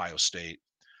against Ohio State,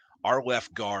 our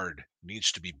left guard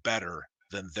needs to be better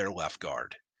than their left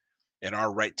guard, and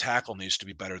our right tackle needs to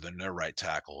be better than their right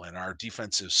tackle, and our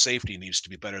defensive safety needs to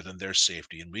be better than their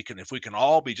safety. And if we can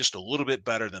all be just a little bit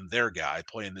better than their guy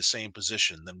playing the same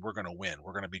position, then we're going to win.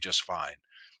 We're going to be just fine.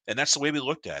 And that's the way we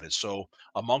looked at it. So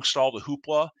amongst all the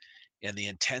hoopla and the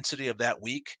intensity of that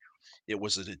week, it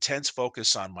was an intense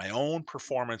focus on my own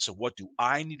performance of what do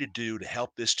I need to do to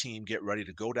help this team get ready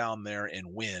to go down there and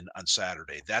win on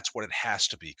Saturday. That's what it has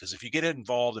to be. Because if you get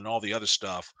involved in all the other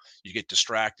stuff, you get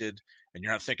distracted and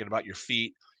you're not thinking about your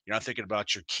feet. You're not thinking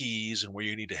about your keys and where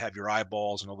you need to have your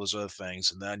eyeballs and all those other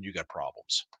things. And then you got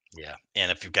problems. Yeah,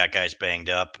 and if you've got guys banged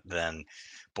up, then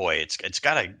boy, it's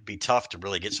got to be tough to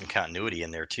really get some continuity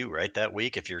in there too, right? That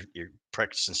week, if you're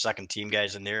practicing second team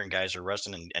guys in there and guys are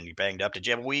resting and you banged up, did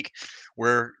you have a week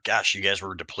where, gosh, you guys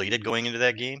were depleted going into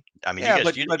that game? I mean, you Yeah, guys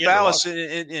but you, but you never Ballas, lost.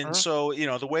 and Uh-huh. so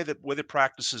the way the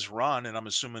practices run, and I'm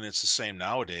assuming it's the same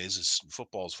nowadays. Is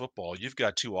football's football. You've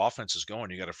got two offenses going.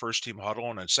 You got a first team huddle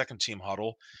and a second team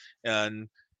huddle, and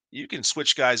you can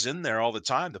switch guys in there all the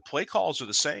time. The play calls are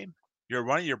the same.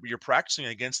 You're practicing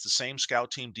against the same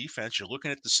scout team defense. You're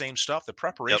looking at the same stuff. The Yep.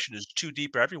 preparation is too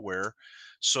deep everywhere.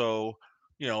 So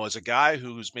as a guy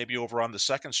who's maybe over on the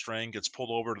second string gets pulled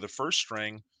over to the first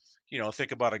string,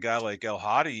 think about a guy like El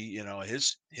Hadi,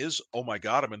 his oh my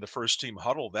God, I'm in the first team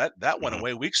huddle. That went Hmm.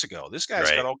 away weeks ago. This guy's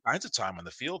got Right. all kinds of time on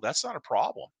the field. That's not a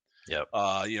problem. Yep.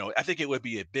 I think it would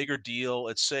be a bigger deal.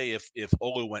 Let's say if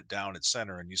Olu went down at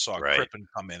center and you saw Right. Crippen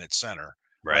come in at center,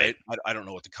 Right. right? I don't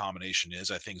know what the combination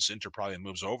is. I think Zinter probably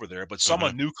moves over there, but Hmm.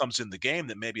 someone new comes in the game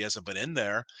that maybe hasn't been in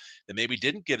there, that maybe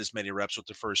didn't get as many reps with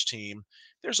the first team.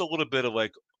 There's a little bit of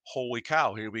like, holy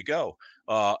cow, here we go.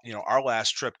 Our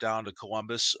last trip down to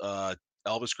Columbus,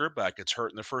 Elvis Grbac gets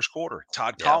hurt in the first quarter.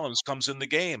 Todd Yep. Collins comes in the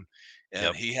game, and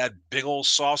Yep. he had big old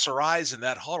saucer eyes in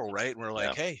that huddle, right? And we're like,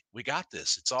 Yep. "Hey, we got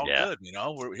this. It's all Yeah. good,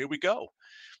 here we go."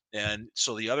 And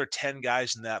so the other 10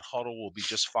 guys in that huddle will be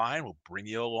just fine. We'll bring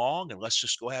you along and let's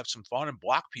just go have some fun and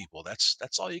block people. That's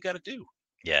all you got to do.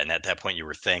 Yeah, and at that point, you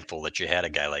were thankful that you had a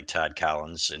guy like Todd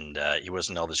Collins, and he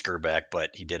wasn't Elvis Grbac, but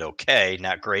he did okay,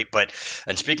 not great. But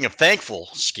and speaking of thankful,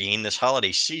 skiing this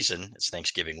holiday season, it's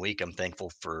Thanksgiving week. I'm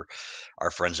thankful for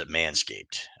our friends at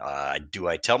Manscaped. I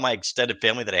tell my extended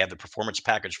family that I have the Performance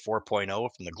Package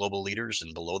 4.0 from the global leaders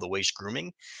in below the waist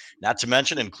grooming. Not to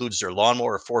mention, it includes their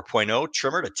Lawnmower 4.0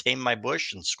 trimmer to tame my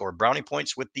bush and score brownie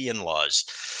points with the in-laws.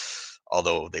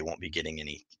 Although they won't be getting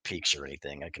any peaks or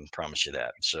anything, I can promise you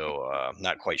that. So,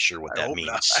 not quite sure what I that hope not.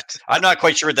 means. I'm not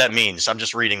quite sure what that means. I'm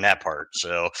just reading that part.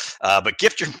 So, but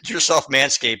gift yourself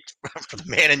Manscaped for the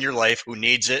man in your life who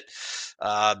needs it.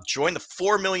 Join the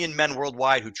 4 million men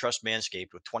worldwide who trust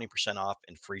Manscaped with 20% off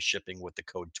and free shipping with the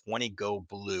code 20GO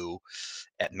BLUE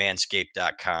at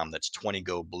manscaped.com. That's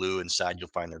 20GO BLUE. Inside, you'll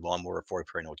find their Lawnmower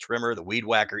 4.0 trimmer, the Weed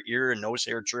Whacker ear and nose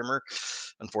hair trimmer.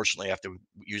 Unfortunately, I have to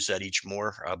use that each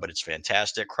more, but it's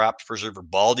fantastic. Crop Preserver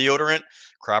Ball Deodorant,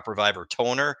 Crop Reviver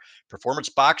Toner, Performance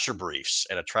Boxer Briefs,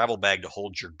 and a travel bag to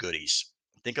hold your goodies.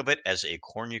 Think of it as a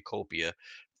cornucopia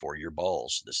for your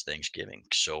balls this Thanksgiving,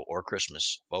 or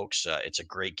Christmas, folks. It's a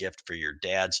great gift for your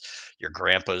dads, your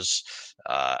grandpas.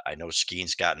 I know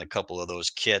Skeen's gotten a couple of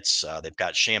those kits. They've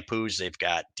got shampoos, they've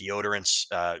got deodorants,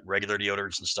 regular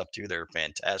deodorants and stuff too. They're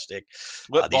fantastic.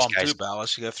 Lip These balm guys, too,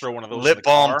 Ballas. You got to throw one of those in lip the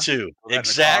balm car. too. Throw that in the car,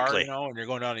 Exactly. and you're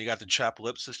going down. You got the chapped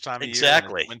lips this time of year when it's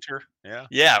Exactly. winter. Yeah.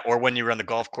 Yeah, or when you're on the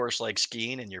golf course like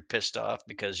skiing and you're pissed off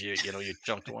because you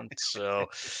jumped one. So,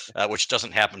 which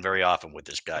doesn't happen very often with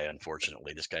this guy,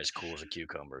 unfortunately. This guy's cool as a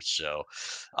cucumber. So,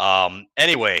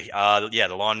 anyway, yeah,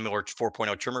 the Lawnmower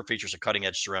 4.0 trimmer features a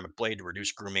cutting-edge ceramic blade to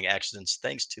reduce grooming accidents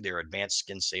thanks to their advanced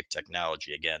skin-safe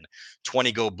technology. Again,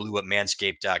 20 Go Blue at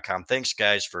Manscaped.com. Thanks,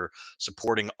 guys, for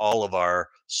supporting all of our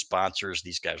sponsors.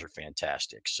 These guys are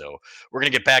fantastic. So, we're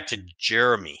going to get back to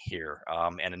Jeremy here,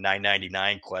 and a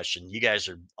 999 question. You guys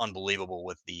are unbelievable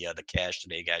with the cash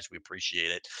today, guys. We appreciate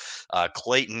it.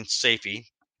 Clayton Safey,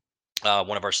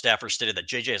 one of our staffers, stated that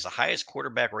JJ has the highest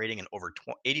quarterback rating and over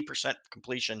 80%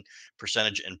 completion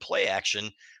percentage in play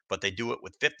action, but they do it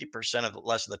with 50% of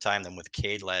less of the time than with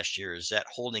Cade last year. Is that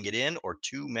holding it in or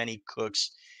too many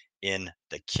cooks in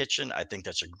the kitchen? I think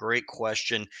that's a great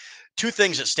question. Two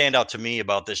things that stand out to me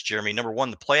about this, Jeremy. Number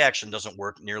one, the play action doesn't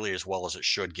work nearly as well as it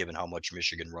should, given how much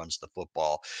Michigan runs the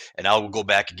football. And I will go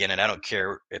back again, and I don't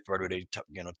care if everybody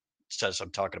says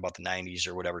I'm talking about the 90s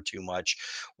or whatever too much.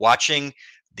 Watching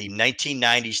the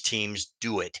 1990s teams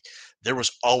do it, there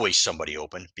was always somebody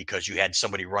open because you had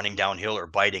somebody running downhill or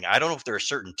biting. I don't know if there are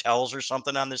certain tells or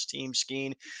something on this team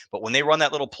scheme, but when they run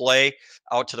that little play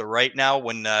out to the right now,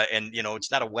 when and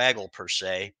it's not a waggle per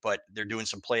se, but they're doing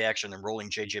some play action and rolling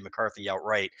JJ McCarthy out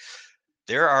right,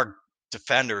 there are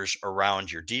defenders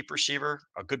around your deep receiver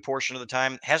a good portion of the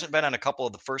time. Hasn't been on a couple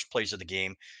of the first plays of the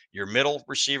game, your middle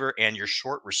receiver and your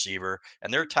short receiver.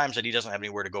 And there are times that he doesn't have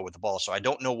anywhere to go with the ball. So I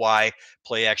don't know why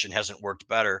play action hasn't worked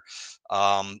better.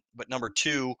 But number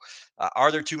two,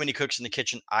 are there too many cooks in the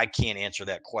kitchen? I can't answer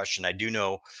that question. I do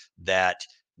know that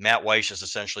Matt Weiss is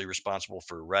essentially responsible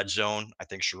for red zone. I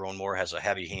think Sharon Moore has a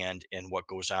heavy hand in what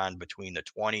goes on between the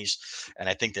 20s. And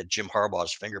I think that Jim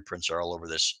Harbaugh's fingerprints are all over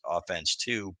this offense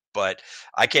too. But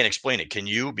I can't explain it. Can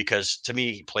you? Because to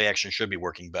me, play action should be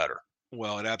working better.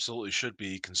 Well, it absolutely should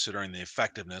be considering the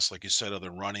effectiveness, like you said, of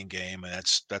the running game, and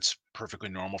that's perfectly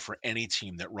normal for any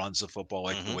team that runs the football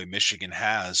like the Hmm. way Michigan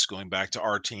has, going back to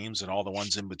our teams and all the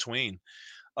ones in between.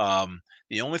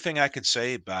 The only thing I could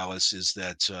say, Ballas, is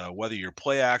that whether you're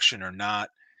play action or not,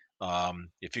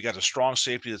 if you got a strong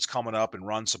safety that's coming up and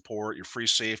run support, your free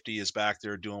safety is back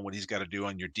there doing what he's got to do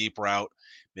on your deep route.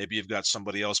 Maybe you've got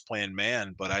somebody else playing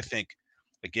man, but I think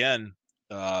again,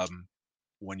 um,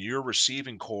 when your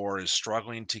receiving core is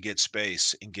struggling to get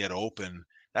space and get open,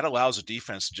 that allows a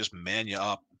defense to just man you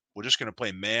up. We're just going to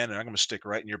play man, and I'm going to stick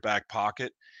right in your back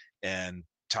pocket. And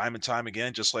time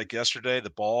again, just like yesterday,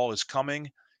 the ball is coming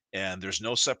and there's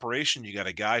no separation. You got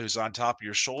a guy who's on top of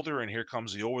your shoulder, and here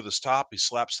comes the over the top. He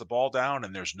slaps the ball down,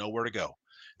 and there's nowhere to go.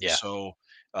 Yeah, So,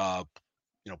 uh,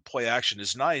 play action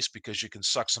is nice because you can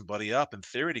suck somebody up in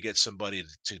theory to get somebody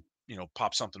to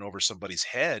pop something over somebody's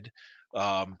head.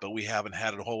 But we haven't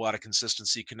had a whole lot of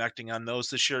consistency connecting on those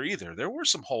this year either. There were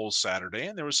some holes Saturday,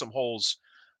 and there were some holes.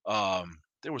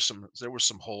 There were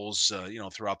some holes,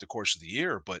 throughout the course of the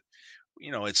year. But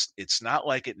it's not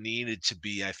like it needed to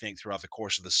be, I think, throughout the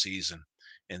course of the season.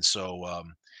 And so,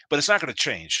 but it's not going to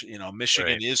change.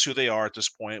 Michigan right. is who they are at this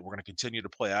point. We're going to continue to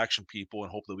play action people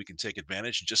and hope that we can take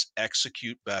advantage and just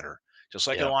execute better. Just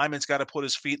like a Yeah. lineman's got to put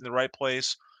his feet in the right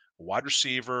place, a wide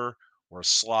receiver or a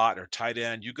slot or tight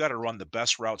end, you got to run the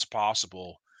best routes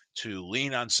possible to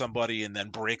lean on somebody and then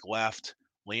break left,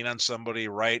 lean on somebody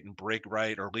right and break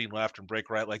right, or lean left and break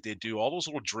right like they do. All those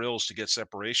little drills to get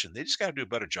separation. They just got to do a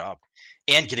better job.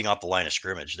 And getting off the line of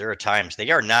scrimmage. There are times they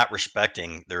are not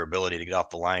respecting their ability to get off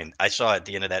the line. I saw at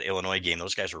the end of that Illinois game,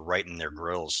 those guys were right in their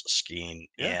grills skiing,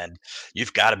 Yeah. and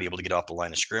you've got to be able to get off the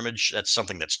line of scrimmage. That's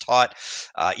something that's taught.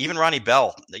 Even Ronnie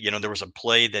Bell, there was a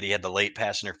play that he had the late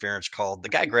pass interference called. The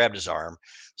guy grabbed his arm,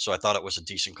 so I thought it was a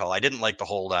decent call. I didn't like the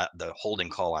holding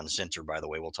call on Zinter, by the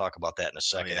way. We'll talk about that in a Oh,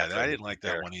 second yeah, after I I get didn't to like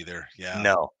that Derek. one either. Yeah.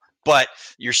 No, but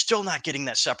you're still not getting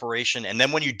that separation. And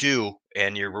then when you do,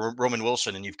 and you're Roman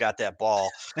Wilson, and you've got that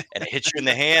ball, and it hits you in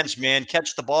the hands, man,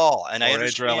 catch the ball. And I Or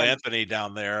Adriel understand. Anthony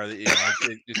down there,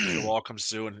 the ball comes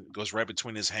through and goes right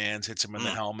between his hands, hits him in the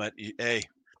Mm, helmet. Hey,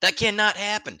 that cannot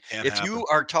happen. can't If happen. you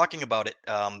are talking about it,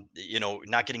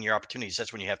 not getting your opportunities,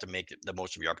 that's when you have to make the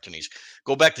most of your opportunities.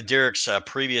 Go back to Derek's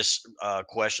previous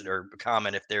question or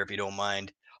comment, if you don't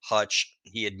mind. Hutch,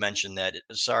 he had mentioned that.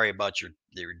 Sorry about your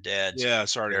dad's. Yeah,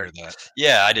 sorry to Derek. hear that.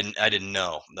 Yeah, I didn't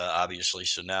know, obviously.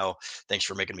 So now, thanks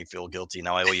for making me feel guilty.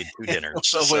 Now I owe you two dinners.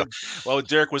 Well, So when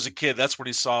Derek was a kid, that's what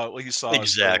he saw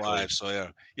us still exactly. alive. So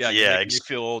yeah, yeah, you're Yeah, making me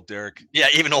feel old, Derek. yeah,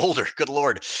 even older. Good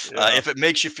lord. Yeah. If it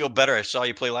makes you feel better, I saw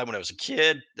you play live when I was a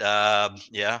kid.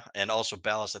 Yeah, and also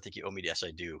Ballast. I think you owe me. Yes,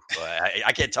 I do.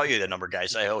 I can't tell you the number,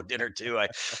 guys. I owe dinner too.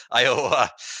 I owe.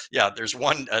 Yeah, there's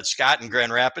one Scott in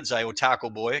Grand Rapids. I owe Taco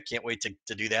Boy. I can't wait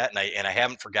to do that. And I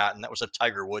haven't forgotten. That was a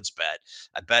Tiger Woods bet.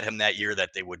 I bet him that year that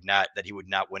he would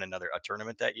not win a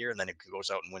tournament that year, and then he goes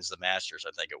out and wins the Masters.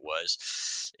 I think it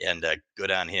was, and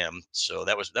good on him. So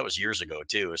that was years ago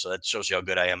too. So that shows you how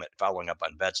good I am at following up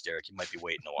on bets, Derek. You might be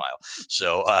waiting a while.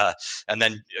 So and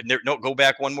then no, go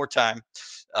back one more time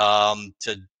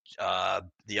to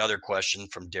the other question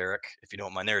from Derek, if you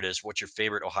don't mind. There it is. What's your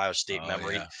favorite Ohio State Oh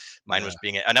memory? yeah, Mine yeah, was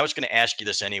and I was going to ask you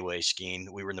this anyway, Skeen.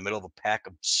 We were in the middle of a pack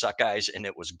of Suckeyes, and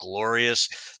it was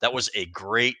glorious. That was a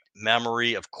great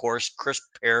memory. Of course, Chris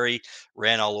Perry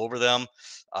ran all over them.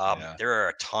 yeah, There are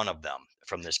a ton of them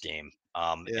from this game.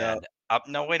 yeah, And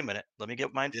no, wait a minute. Let me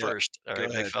get mine yeah. first. All Go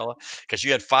right, big ahead. fella, because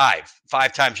you had five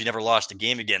times you never lost a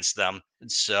game against them.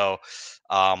 So,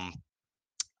 um,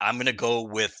 I'm going to go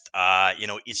with,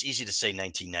 it's easy to say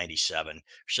 1997. We're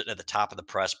sitting at the top of the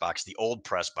press box, the old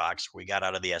press box. We got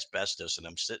out of the asbestos, and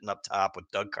I'm sitting up top with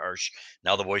Doug Karsh,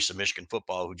 now the voice of Michigan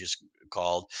football, who just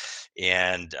called,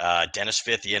 and Dennis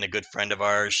Fithian, a good friend of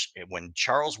ours. And when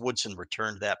Charles Woodson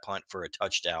returned that punt for a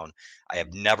touchdown, I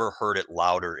have never heard it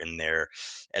louder in there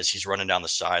as he's running down the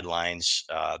sidelines.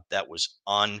 That was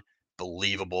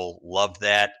unbelievable. Loved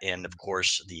that. And of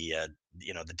course, the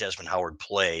Desmond Howard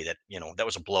play that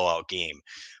was a blowout game.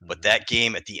 But Mhm. that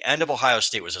game at the end of Ohio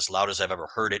State was as loud as I've ever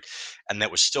heard it. And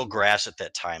that was still grass at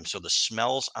that time. So the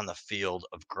smells on the field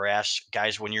of grass,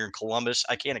 guys, when you're in Columbus,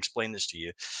 I can't explain this to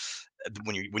you.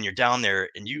 When you're down there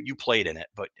and you played in it,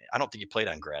 but I don't think you played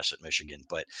on grass at Michigan.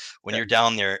 But when At, you're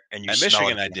down there and you at smell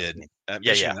it Michigan, at I the end of did. the game. At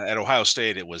Yeah, yeah. Michigan, at Ohio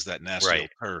State, it was that nasty Right.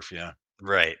 old turf. Yeah.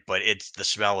 Right, but it's the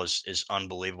smell is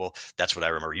unbelievable. That's what I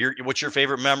remember. What's your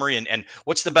favorite memory, and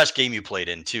what's the best game you played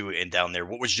in too? And down there,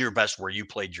 what was your best? Where you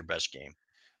played your best game?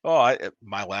 Oh,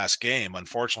 my last game,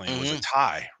 unfortunately, it was a Hmm.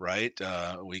 tie. Right,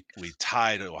 we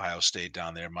tied Ohio State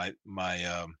down there. My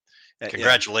Yeah,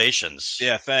 Congratulations.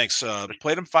 yeah, thanks.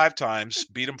 Played him 5 times,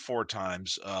 beat him 4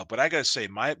 times. But I gotta say,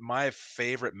 my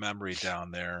favorite memory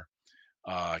down there,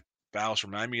 uh, Balas,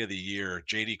 remind me of the year,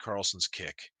 J.D. Carlson's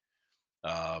kick,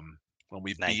 when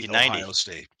we beat 1990. Ohio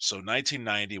State. So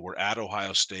 1990, we're at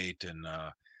Ohio State and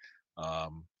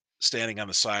um, standing on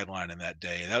the sideline in that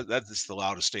day. That is the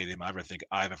loudest stadium I've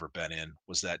ever been in,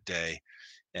 was that day.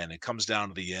 And it comes down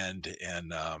to the end,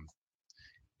 and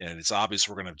it's obvious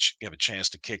we're going to have a chance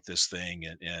to kick this thing.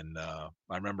 And I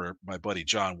remember my buddy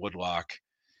John Woodlock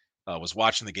was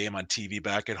watching the game on TV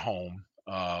back at home.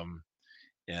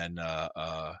 And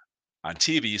on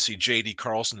TV, you see J.D.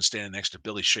 Carlson standing next to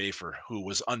Billy Schaefer, who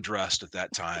was undressed at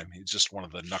that time. He's just one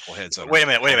of the knuckleheads on our Wait a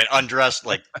minute. Undressed,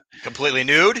 like completely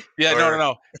nude? Yeah, no,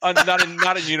 no, Or no. Not in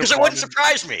because it wouldn't uniform.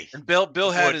 surprise me. And Bill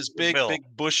It had would his with big, Bill. big,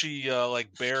 bushy, like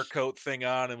bear coat thing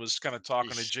on, and was kind of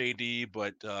talking to Eesh. JD.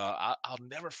 But I'll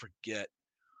never forget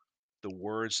the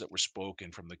words that were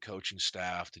spoken from the coaching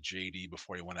staff to JD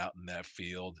before he went out in that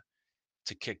field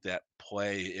to kick that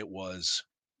play. It was,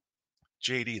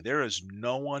 JD, there is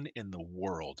no one in the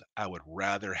world I would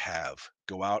rather have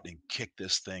go out and kick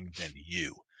this thing than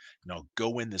you. Go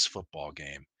win this football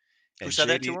game. Who And said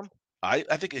that to JD, him? I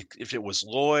think if it was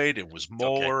Lloyd, it was Okay.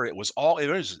 Moeller, it was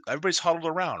everybody's huddled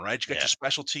around, right? You got Yeah. your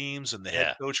special teams, and the head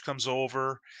Yeah. coach comes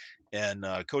over, and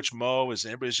Coach Mo is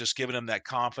everybody's just giving him that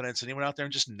confidence, and he went out there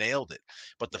and just nailed it.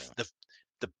 But Yeah.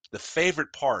 the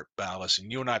favorite part, Ballas,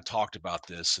 and you and I have talked about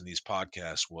this in these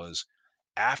podcasts, was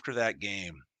after that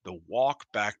game, the walk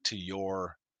back to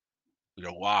your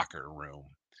locker room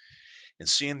and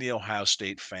seeing the Ohio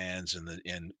State fans and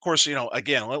of course,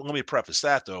 again, let me preface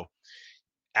that though.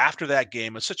 After that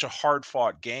game, it's such a hard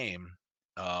fought game.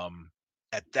 Um,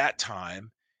 at that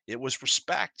time, it was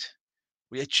respect.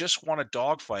 We had just won a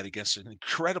dogfight against an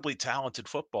incredibly talented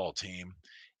football team,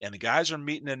 and the guys are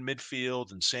meeting in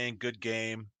midfield and saying good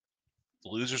game. The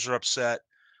losers are upset,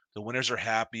 the winners are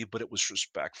happy, but it was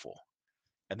respectful.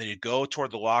 And then you go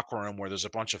toward the locker room where there's a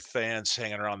bunch of fans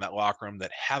hanging around that locker room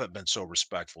that haven't been so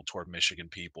respectful toward Michigan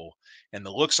people. And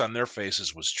the looks on their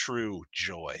faces was true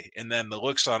joy. And then the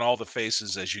looks on all the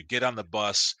faces as you get on the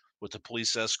bus with the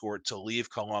police escort to leave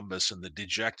Columbus and the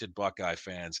dejected Buckeye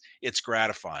fans, it's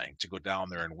gratifying to go down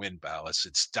there and win, Ballas.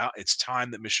 It's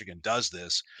time that Michigan does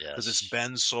this because it's Yes.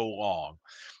 been so long.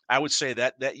 I would say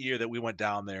that year that we went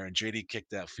down there and JD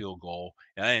kicked that field goal,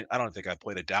 and I don't think I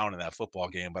played it down in that football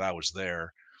game, but I was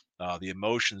there. The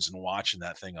emotions and watching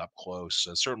that thing up close.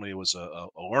 Certainly, it was a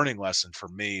learning lesson for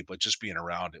me, but just being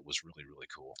around it was really, really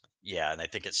cool. Yeah, and I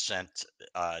think it sent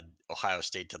Ohio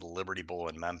State to the Liberty Bowl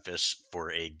in Memphis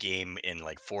for a game in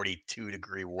like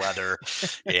 42-degree weather,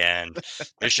 and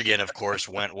Michigan, of course,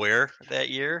 went where that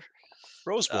year?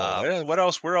 Rose Bowl. Uh, What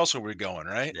else? Where else are we going?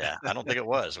 Right? yeah, I don't think it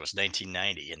was. It was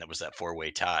 1990, and it was that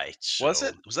four-way tie. Was So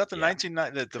it? Was that the yeah,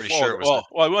 1990? The pretty fall? sure it was the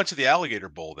Well, we went to the Alligator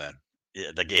Bowl then.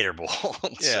 yeah, the Gator Bowl.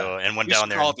 Yeah, So and went we used down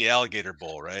to there call and it the Alligator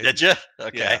Bowl, right? did you?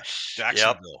 Okay. Yeah, Yep.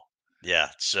 Jacksonville. Yeah.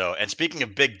 So, and speaking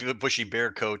of big, bushy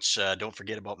bear coats, don't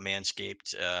forget about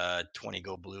Manscaped. 20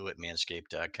 Go Blue at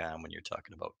manscaped.com when you're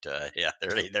talking about, yeah,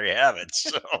 there you have it.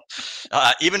 So,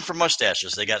 even for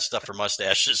mustaches, they got stuff for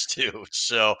mustaches too.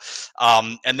 So,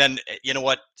 and then, you know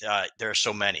what? There are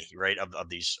so many, right, of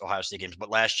these Ohio State games.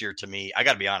 But last year, to me, I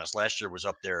got to be honest, last year was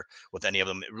up there with any of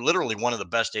them. Literally one of the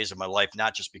best days of my life,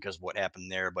 not just because of what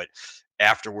happened there, but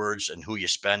afterwards and who you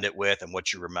spend it with and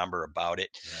what you remember about it.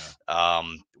 Yeah.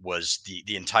 Was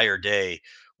the entire day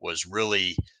was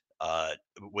really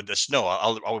with the snow.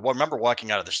 I'll remember walking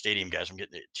out of the stadium, guys. I'm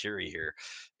getting teary here,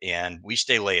 and we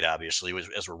stay late, obviously,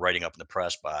 as we're writing up in the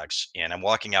press box. And I'm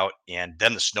walking out, and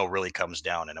then the snow really comes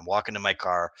down, and I'm walking to my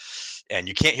car, and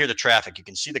you can't hear the traffic. You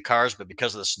can see the cars, but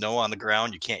because of the snow on the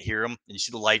ground, you can't hear them. And you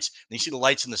see the lights, and you see the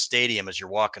lights in the stadium as you're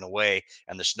walking away,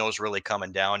 and the snow's really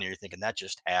coming down, and you're thinking that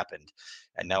just happened,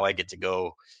 and now I get to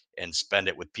go and spend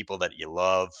it with people that you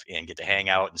love and get to hang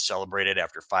out and celebrate it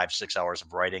after 5-6 hours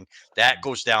of writing. That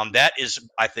goes down. That is,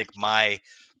 I think, my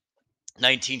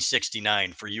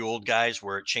 1969 for you old guys,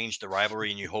 where it changed the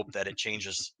rivalry, and you hope that it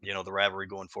changes, the rivalry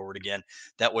going forward again.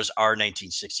 That was our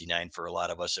 1969 for a lot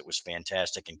of us. It was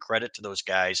fantastic, and credit to those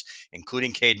guys,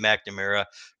 including Cade McNamara,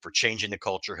 for changing the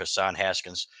culture. Hassan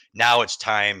Haskins. Now it's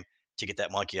time to get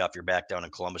that monkey off your back down in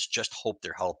Columbus. Just hope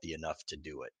they're healthy enough to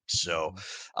do it. So,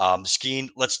 Mhm. Skene,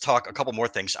 let's talk a couple more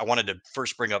things. I wanted to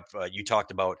first bring up, you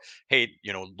talked about, hey,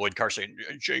 Lloyd Carson,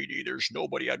 JD, there's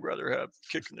nobody I'd rather have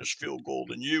kicking this field goal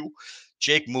than you.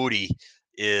 Jake Moody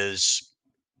is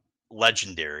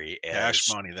legendary Cash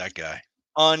as money, that guy.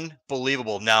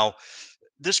 unbelievable. Now,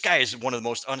 this guy is one of the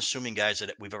most unassuming guys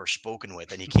that we've ever spoken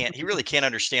with, and he really can't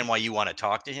understand why you want to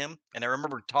talk to him. And I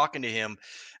remember talking to him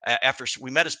after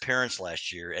we met his parents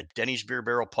last year at Denny's Beer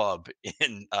Barrel Pub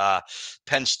in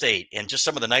Penn State, and just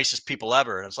some of the nicest people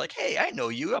ever. And I was like, hey, I know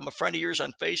you. I'm a friend of yours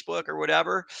on Facebook or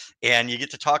whatever. And you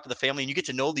get to talk to the family, and you get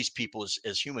to know these people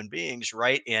as human beings,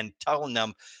 right? And telling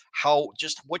them how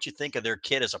just what you think of their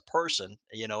kid as a person,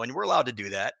 and we're allowed to do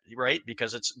that, right?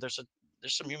 Because there's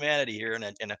some humanity here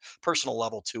and a personal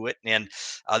level to it. And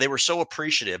they were so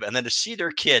appreciative. And then to see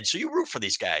their kids, so you root for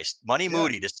these guys, Money Yeah.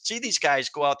 Moody, to see these guys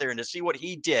go out there and to see what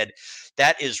he did,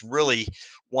 that is really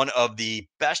one of the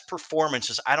best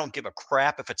performances. I don't give a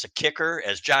crap if it's a kicker,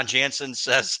 as John Jansen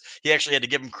says. He actually had to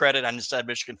give him credit on Inside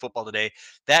Michigan Football today.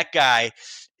 That guy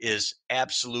is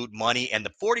absolute money. And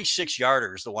the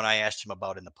 46-yarder is the one I asked him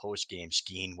about in the post game,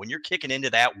 Skene. When you're kicking into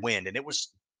that wind, and it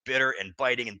was bitter and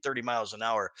biting and 30 miles an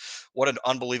hour. What an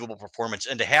unbelievable performance.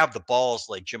 And to have the balls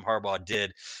like Jim Harbaugh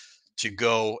did to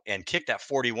go and kick that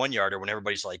 41-yarder when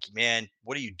everybody's like, man,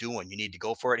 what are you doing? You need to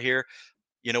go for it here.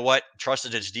 You know what?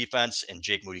 Trusted his defense, and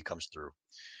Jake Moody comes through.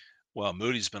 Well,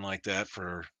 Moody's been like that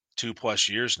for 2+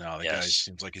 years now. The guy Yes.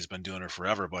 seems like he's been doing it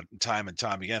forever, but time and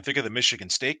time again, think of the Michigan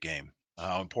State game,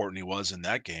 how important he was in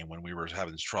that game when we were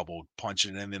having trouble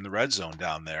punching in the red zone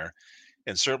down there.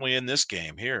 And certainly in this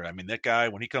game here, I mean, that guy,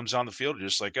 when he comes on the field, you're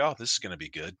just like, oh, this is going to be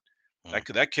good.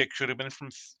 Mm, That kick should have been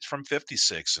from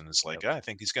 56, and it's like, yep. I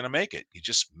think he's going to make it. He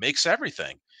just makes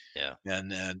everything. Yeah.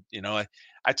 And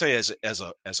I tell you, as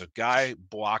a guy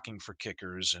blocking for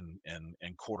kickers and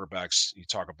quarterbacks, you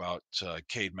talk about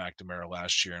Cade McNamara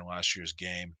last year and last year's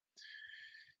game.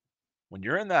 When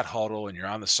you're in that huddle and you're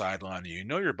on the sideline, you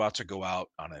know you're about to go out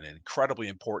on an incredibly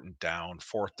important down,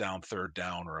 fourth down, third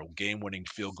down, or a game-winning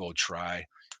field goal try,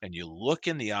 and you look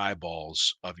in the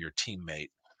eyeballs of your teammate.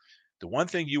 The one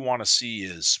thing you want to see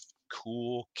is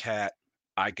cool cat.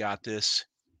 I got this.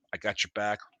 I got your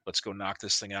back. Let's go knock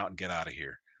this thing out and get out of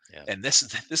here. Yeah. And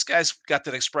this guy's got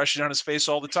that expression on his face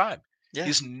all the time. Yeah.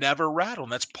 He's never rattled.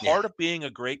 And that's Yeah. part of being a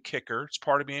great kicker. It's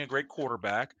part of being a great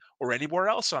quarterback or anywhere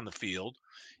else on the field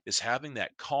is having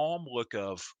that calm look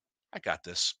of, I got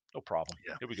this. No problem.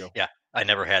 Yeah. Here we go. Yeah. I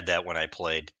never had that when I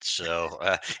played. So,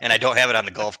 and I don't have it on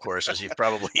the golf course, as you've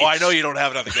probably. Oh, I know you don't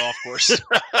have it on the golf course.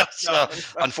 So,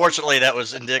 unfortunately, that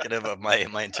was indicative of my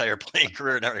entire playing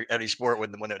career in any sport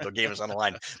when the game is on the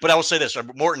line. But I will say this: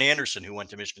 Morton Anderson, who went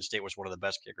to Michigan State, was one of the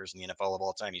best kickers in the NFL of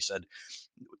all time. He said,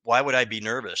 "Why would I be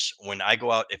nervous when I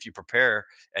go out? If you prepare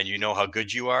and you know how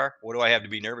good you are, what do I have to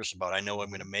be nervous about? I know I'm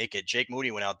going to make it." Jake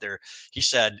Moody went out there. He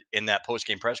said in that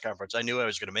post-game press conference, "I knew I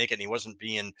was going to make it," and he wasn't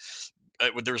being.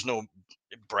 There was no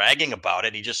bragging about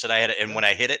it. He just said I had it, and Yeah. when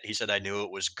I hit it, he said I knew it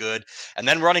was good. And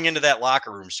then running into that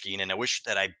locker room, Skene, and I wish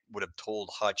that I would have told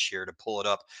Hutch here to pull it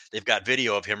up. They've got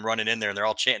video of him running in there, and they're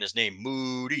all chanting his name,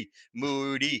 Moody,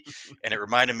 Moody, and it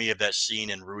reminded me of that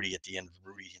scene in Rudy at the end of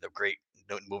Rudy, the great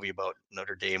movie about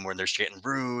Notre Dame, where they're chanting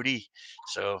Rudy.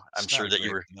 So I'm It's not sure a that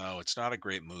you great were. no, it's not a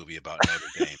great movie about Notre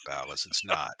Dame, Balas. It's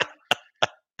not.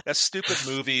 That stupid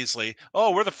movies like,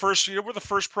 oh, we're the first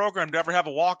program to ever have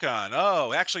a walk on.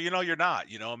 Oh, actually, you're not.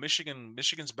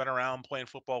 Michigan's been around playing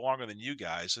football longer than you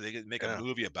guys, so they could make a Yeah,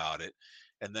 movie about it.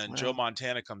 And then Joe well,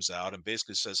 Montana comes out and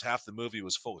basically says half the movie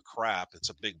was full of crap. It's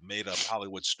a big made up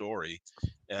Hollywood story.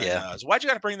 And yeah. so why'd you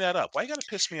got to bring that up? Why you got to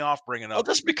piss me off bringing Well, up?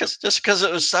 just because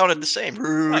it was sounded the same,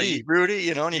 No, you, Rudy, Rudy,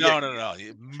 and you get. no, no, no. If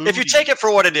you Moody. take it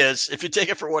for what it is, if you take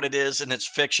it for what it is, and it's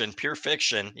fiction, pure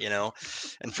fiction,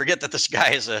 and forget that this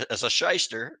guy is a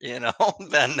shyster,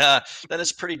 then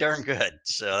it's pretty darn good.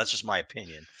 So that's just my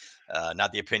opinion,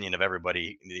 not the opinion of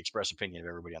everybody, the express opinion of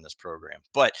everybody on this program.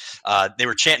 But they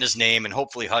were chanting his name, and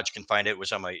hopefully Hutch can find it. It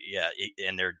was on my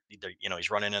and they're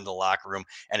he's running into the locker room,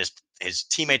 and his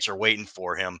teammates are waiting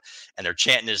for him, and they're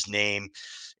chanting his name,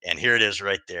 and here it is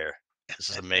right there. This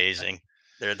is amazing.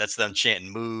 There, that's them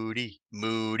chanting Moody,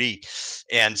 Moody.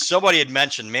 And somebody had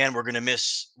mentioned, man,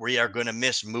 we are gonna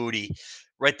miss Moody.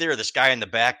 Right there, this guy in the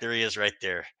back, there he is right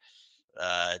there.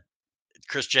 Uh,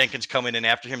 Chris Jenkins coming in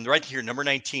after him. Right here, number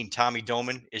 19, Tommy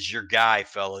Doman is your guy,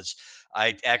 fellas.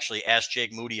 I actually asked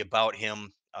Jake Moody about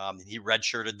him. He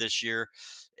redshirted this year,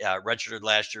 redshirted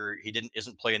last year. He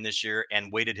isn't playing this year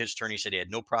and waited his turn. He said he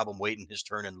had no problem waiting his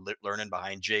turn and learning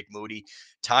behind Jake Moody.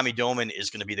 Tommy Doman is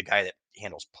going to be the guy that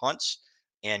handles punts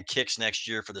and kicks next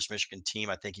year for this Michigan team.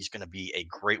 I think he's going to be a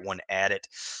great one at it.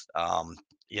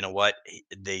 You know what?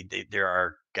 There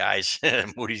are guys,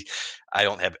 Moody. I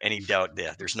don't have any doubt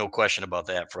there. There's no question about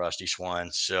that, Frosty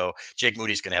Swan. So Jake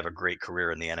Moody's going to have a great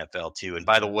career in the NFL too. And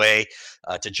by the way,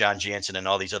 to John Jansen and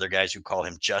all these other guys who call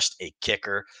him just a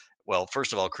kicker, Well,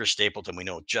 first of all, Chris Stapleton, we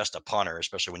know just a punter,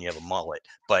 especially when you have a mullet.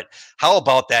 But how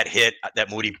about that hit that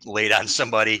Moody laid on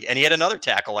somebody? And he had another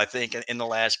tackle, I think, in the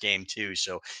last game too.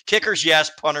 So kickers, yes;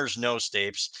 punters, no.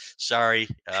 Stapes, sorry.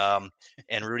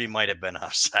 And Rudy might have been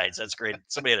offsides. That's great.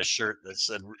 Somebody had a shirt that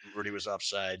said Rudy was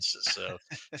offsides. So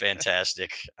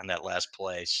fantastic on that last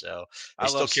play. So they I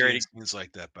still love seeing carried. scenes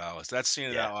like that, Ballas. That scene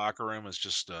in Yeah, that locker room is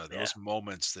just yeah, those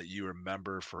moments that you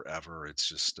remember forever. It's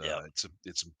just yeah,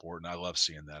 it's important. I love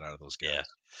seeing that out of those yeah. guys.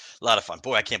 A lot of fun.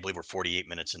 Boy, I can't believe we're 48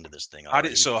 minutes into this thing How do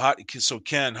already. so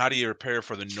Ken, how do you prepare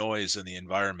for the noise in the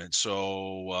environment?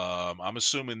 So I'm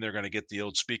assuming they're going to get the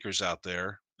old speakers out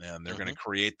there and they're going to Hmm.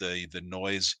 create the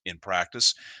noise in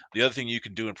practice. The other thing you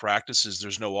can do in practice is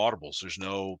there's no audibles. There's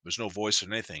no voice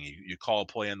or anything. You call a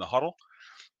play in the huddle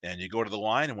and you go to the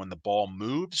line, and when the ball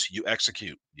moves you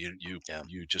execute. Yeah.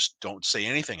 You just don't say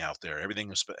anything out there.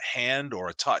 Everything is a hand or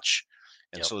a touch.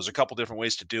 And Yep. so there's a couple different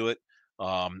ways to do it.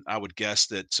 I would guess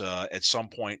that at some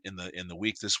point in the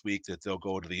week this week that they'll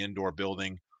go to the indoor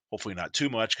building, hopefully not too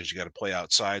much because you got to play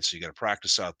outside, so you got to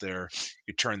practice out there.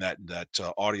 You turn that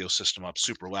audio system up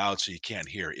super loud so you can't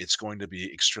hear. It's going to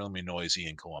be extremely noisy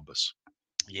in Columbus.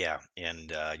 Yeah,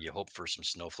 and you hope for some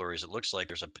snow flurries. It looks like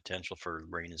there's a potential for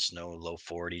rain and snow, low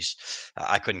 40s.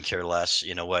 I couldn't care less,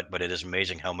 you know what? But it is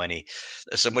amazing how many.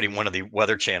 Somebody, one of the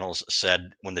weather channels said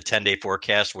when the 10-day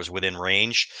forecast was within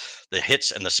range, the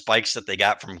hits and the spikes that they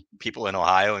got from people in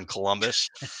Ohio and Columbus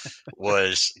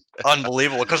was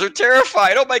unbelievable because they're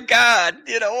terrified. Oh my God,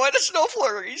 what is snow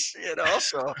flurries?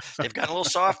 So they've got a little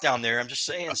soft down there. I'm just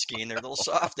saying, Skene, they're a little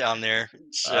soft down there.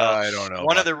 So I don't know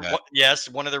about that. yes,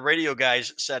 one of the radio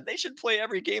guys said they should play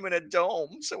every game in a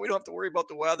dome so we don't have to worry about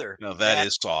the weather. No, that That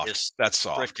is soft. is That's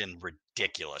soft. freaking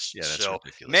ridiculous. Yeah, that's So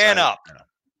ridiculous. man up. Yeah.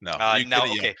 No, you Now,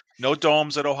 kidding? Yeah, okay, no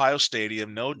domes at Ohio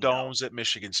Stadium, no no, domes at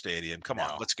Michigan Stadium. Come on,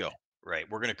 no. let's go. Right.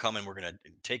 We're going to come and we're going to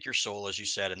take your soul, as you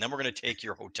said, and then we're going to take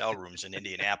your hotel rooms in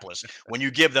Indianapolis when you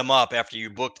give them up after you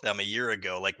booked them a year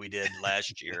ago, like we did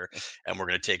last year, and we're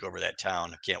going to take over that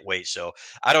town. I can't wait. So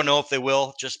I don't know if they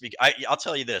will. I'll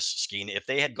tell you this, Skene. If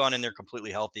they had gone in there completely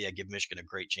healthy, I'd give Michigan a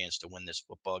great chance to win this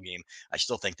football game. I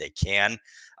still think they can.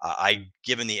 I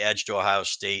given the edge to Ohio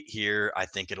State here. I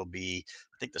think it'll be.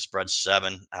 I think the spread's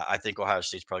 7. I think Ohio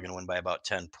State's probably going to win by about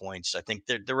 10 points. I think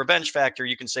the revenge factor.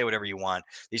 You can say whatever you want.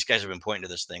 These guys have been pointing to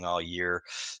this thing all year,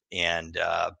 and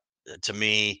to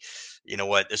me, you know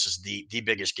what? This is the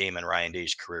biggest game in Ryan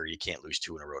Day's career. You can't lose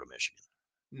 2 in a row to Michigan.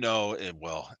 No,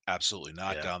 well, absolutely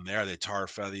not Yeah, down there. They tar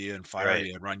feather you and fire right.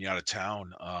 you and run you out of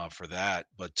town for that.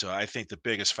 But I think the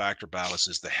biggest factor, Ballas,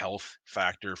 is the health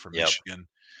factor for Yep. Michigan.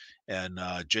 And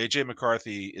JJ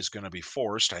McCarthy is going to be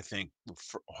forced, I think,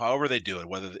 however they do it,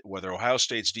 whether Ohio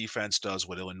State's defense does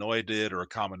what Illinois did or a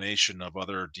combination of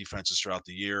other defenses throughout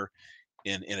the year,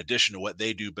 in addition to what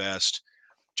they do best.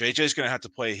 JJ's going to have to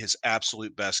play his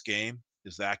absolute best game.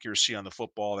 His accuracy on the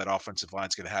football, that offensive line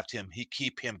is going to have to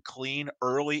keep him clean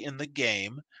early in the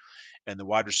game, and the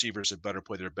wide receivers had better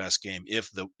play their best game. If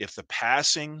the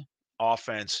passing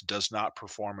offense does not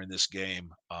perform in this game,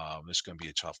 it's going to be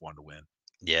a tough one to win.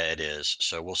 Yeah, it is.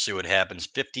 So we'll see what happens.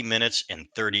 50 minutes and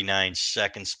 39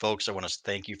 seconds. Folks, I want to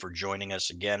thank you for joining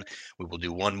us again. We will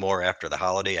do one more after the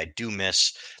holiday. I do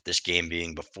miss this game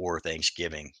being before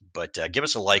Thanksgiving, but give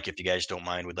us a like if you guys don't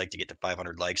mind. We'd like to get to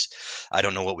 500 likes. I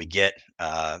don't know what we get,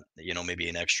 maybe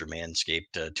an extra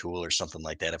Manscaped tool or something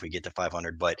like that if we get to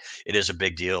 500, but it is a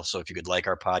big deal. So if you could like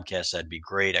our podcast, that'd be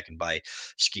great. I can buy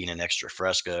Skene an extra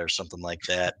Fresca or something like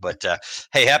that. But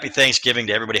hey, happy Thanksgiving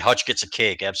to everybody. Hutch gets a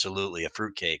cake. Absolutely. A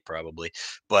fruit cake probably.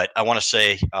 But I want to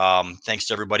say thanks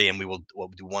to everybody, and we'll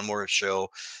do one more show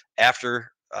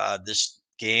after this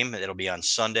game. It'll be on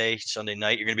Sunday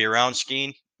night. You're going to be around,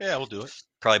 Skene? Yeah, we'll do it.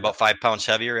 Probably about 5 pounds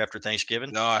heavier after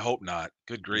Thanksgiving. No, I hope not.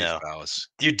 Good grief, No. Ballas.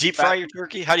 Do you deep fry your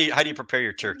turkey? How do you prepare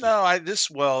your turkey? No,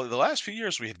 the last few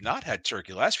years we have not had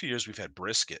turkey. The last few years we've had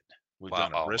brisket. We've Wow.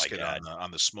 done a Oh my brisket God.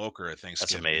 on the smoker at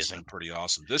Thanksgiving. That's It's been amazing. pretty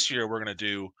awesome. This year we're going to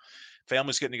do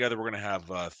families getting together. We're going to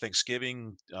have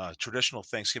Thanksgiving, traditional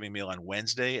Thanksgiving meal on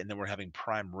Wednesday, and then we're having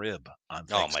prime rib on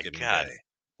Oh my Thanksgiving God. Day.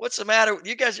 What's the matter?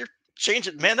 You guys are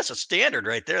changing. Man, that's a standard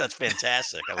right there. That's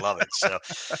fantastic. I love it. So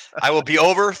I will be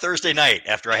over Thursday night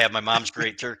after I have my mom's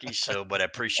great turkey. So, but I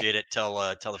appreciate it. Tell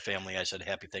the family I said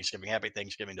happy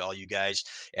Thanksgiving to all you guys.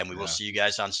 And we will Yeah. see you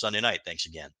guys on Sunday night. Thanks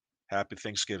again. Happy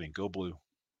Thanksgiving. Go Blue.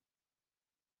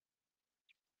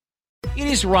 It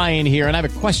is Ryan here, and I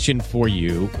have a question for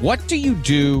you. What do you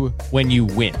do when you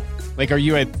win? Like, are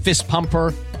you a fist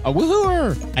pumper, a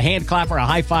woohooer, a hand clapper, a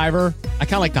high fiver? I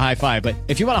kind of like the high five, but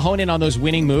if you want to hone in on those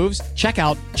winning moves, check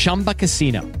out Chumba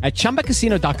Casino. At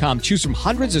ChumbaCasino.com, choose from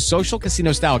hundreds of social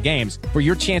casino style games for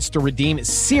your chance to redeem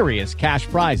serious cash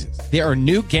prizes. There are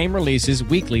new game releases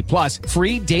weekly, plus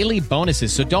free daily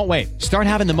bonuses. So don't wait. Start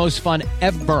having the most fun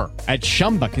ever at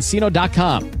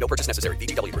ChumbaCasino.com. No purchase necessary.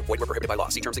 VGW Group. Void where prohibited by law.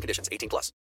 See terms and conditions. 18+.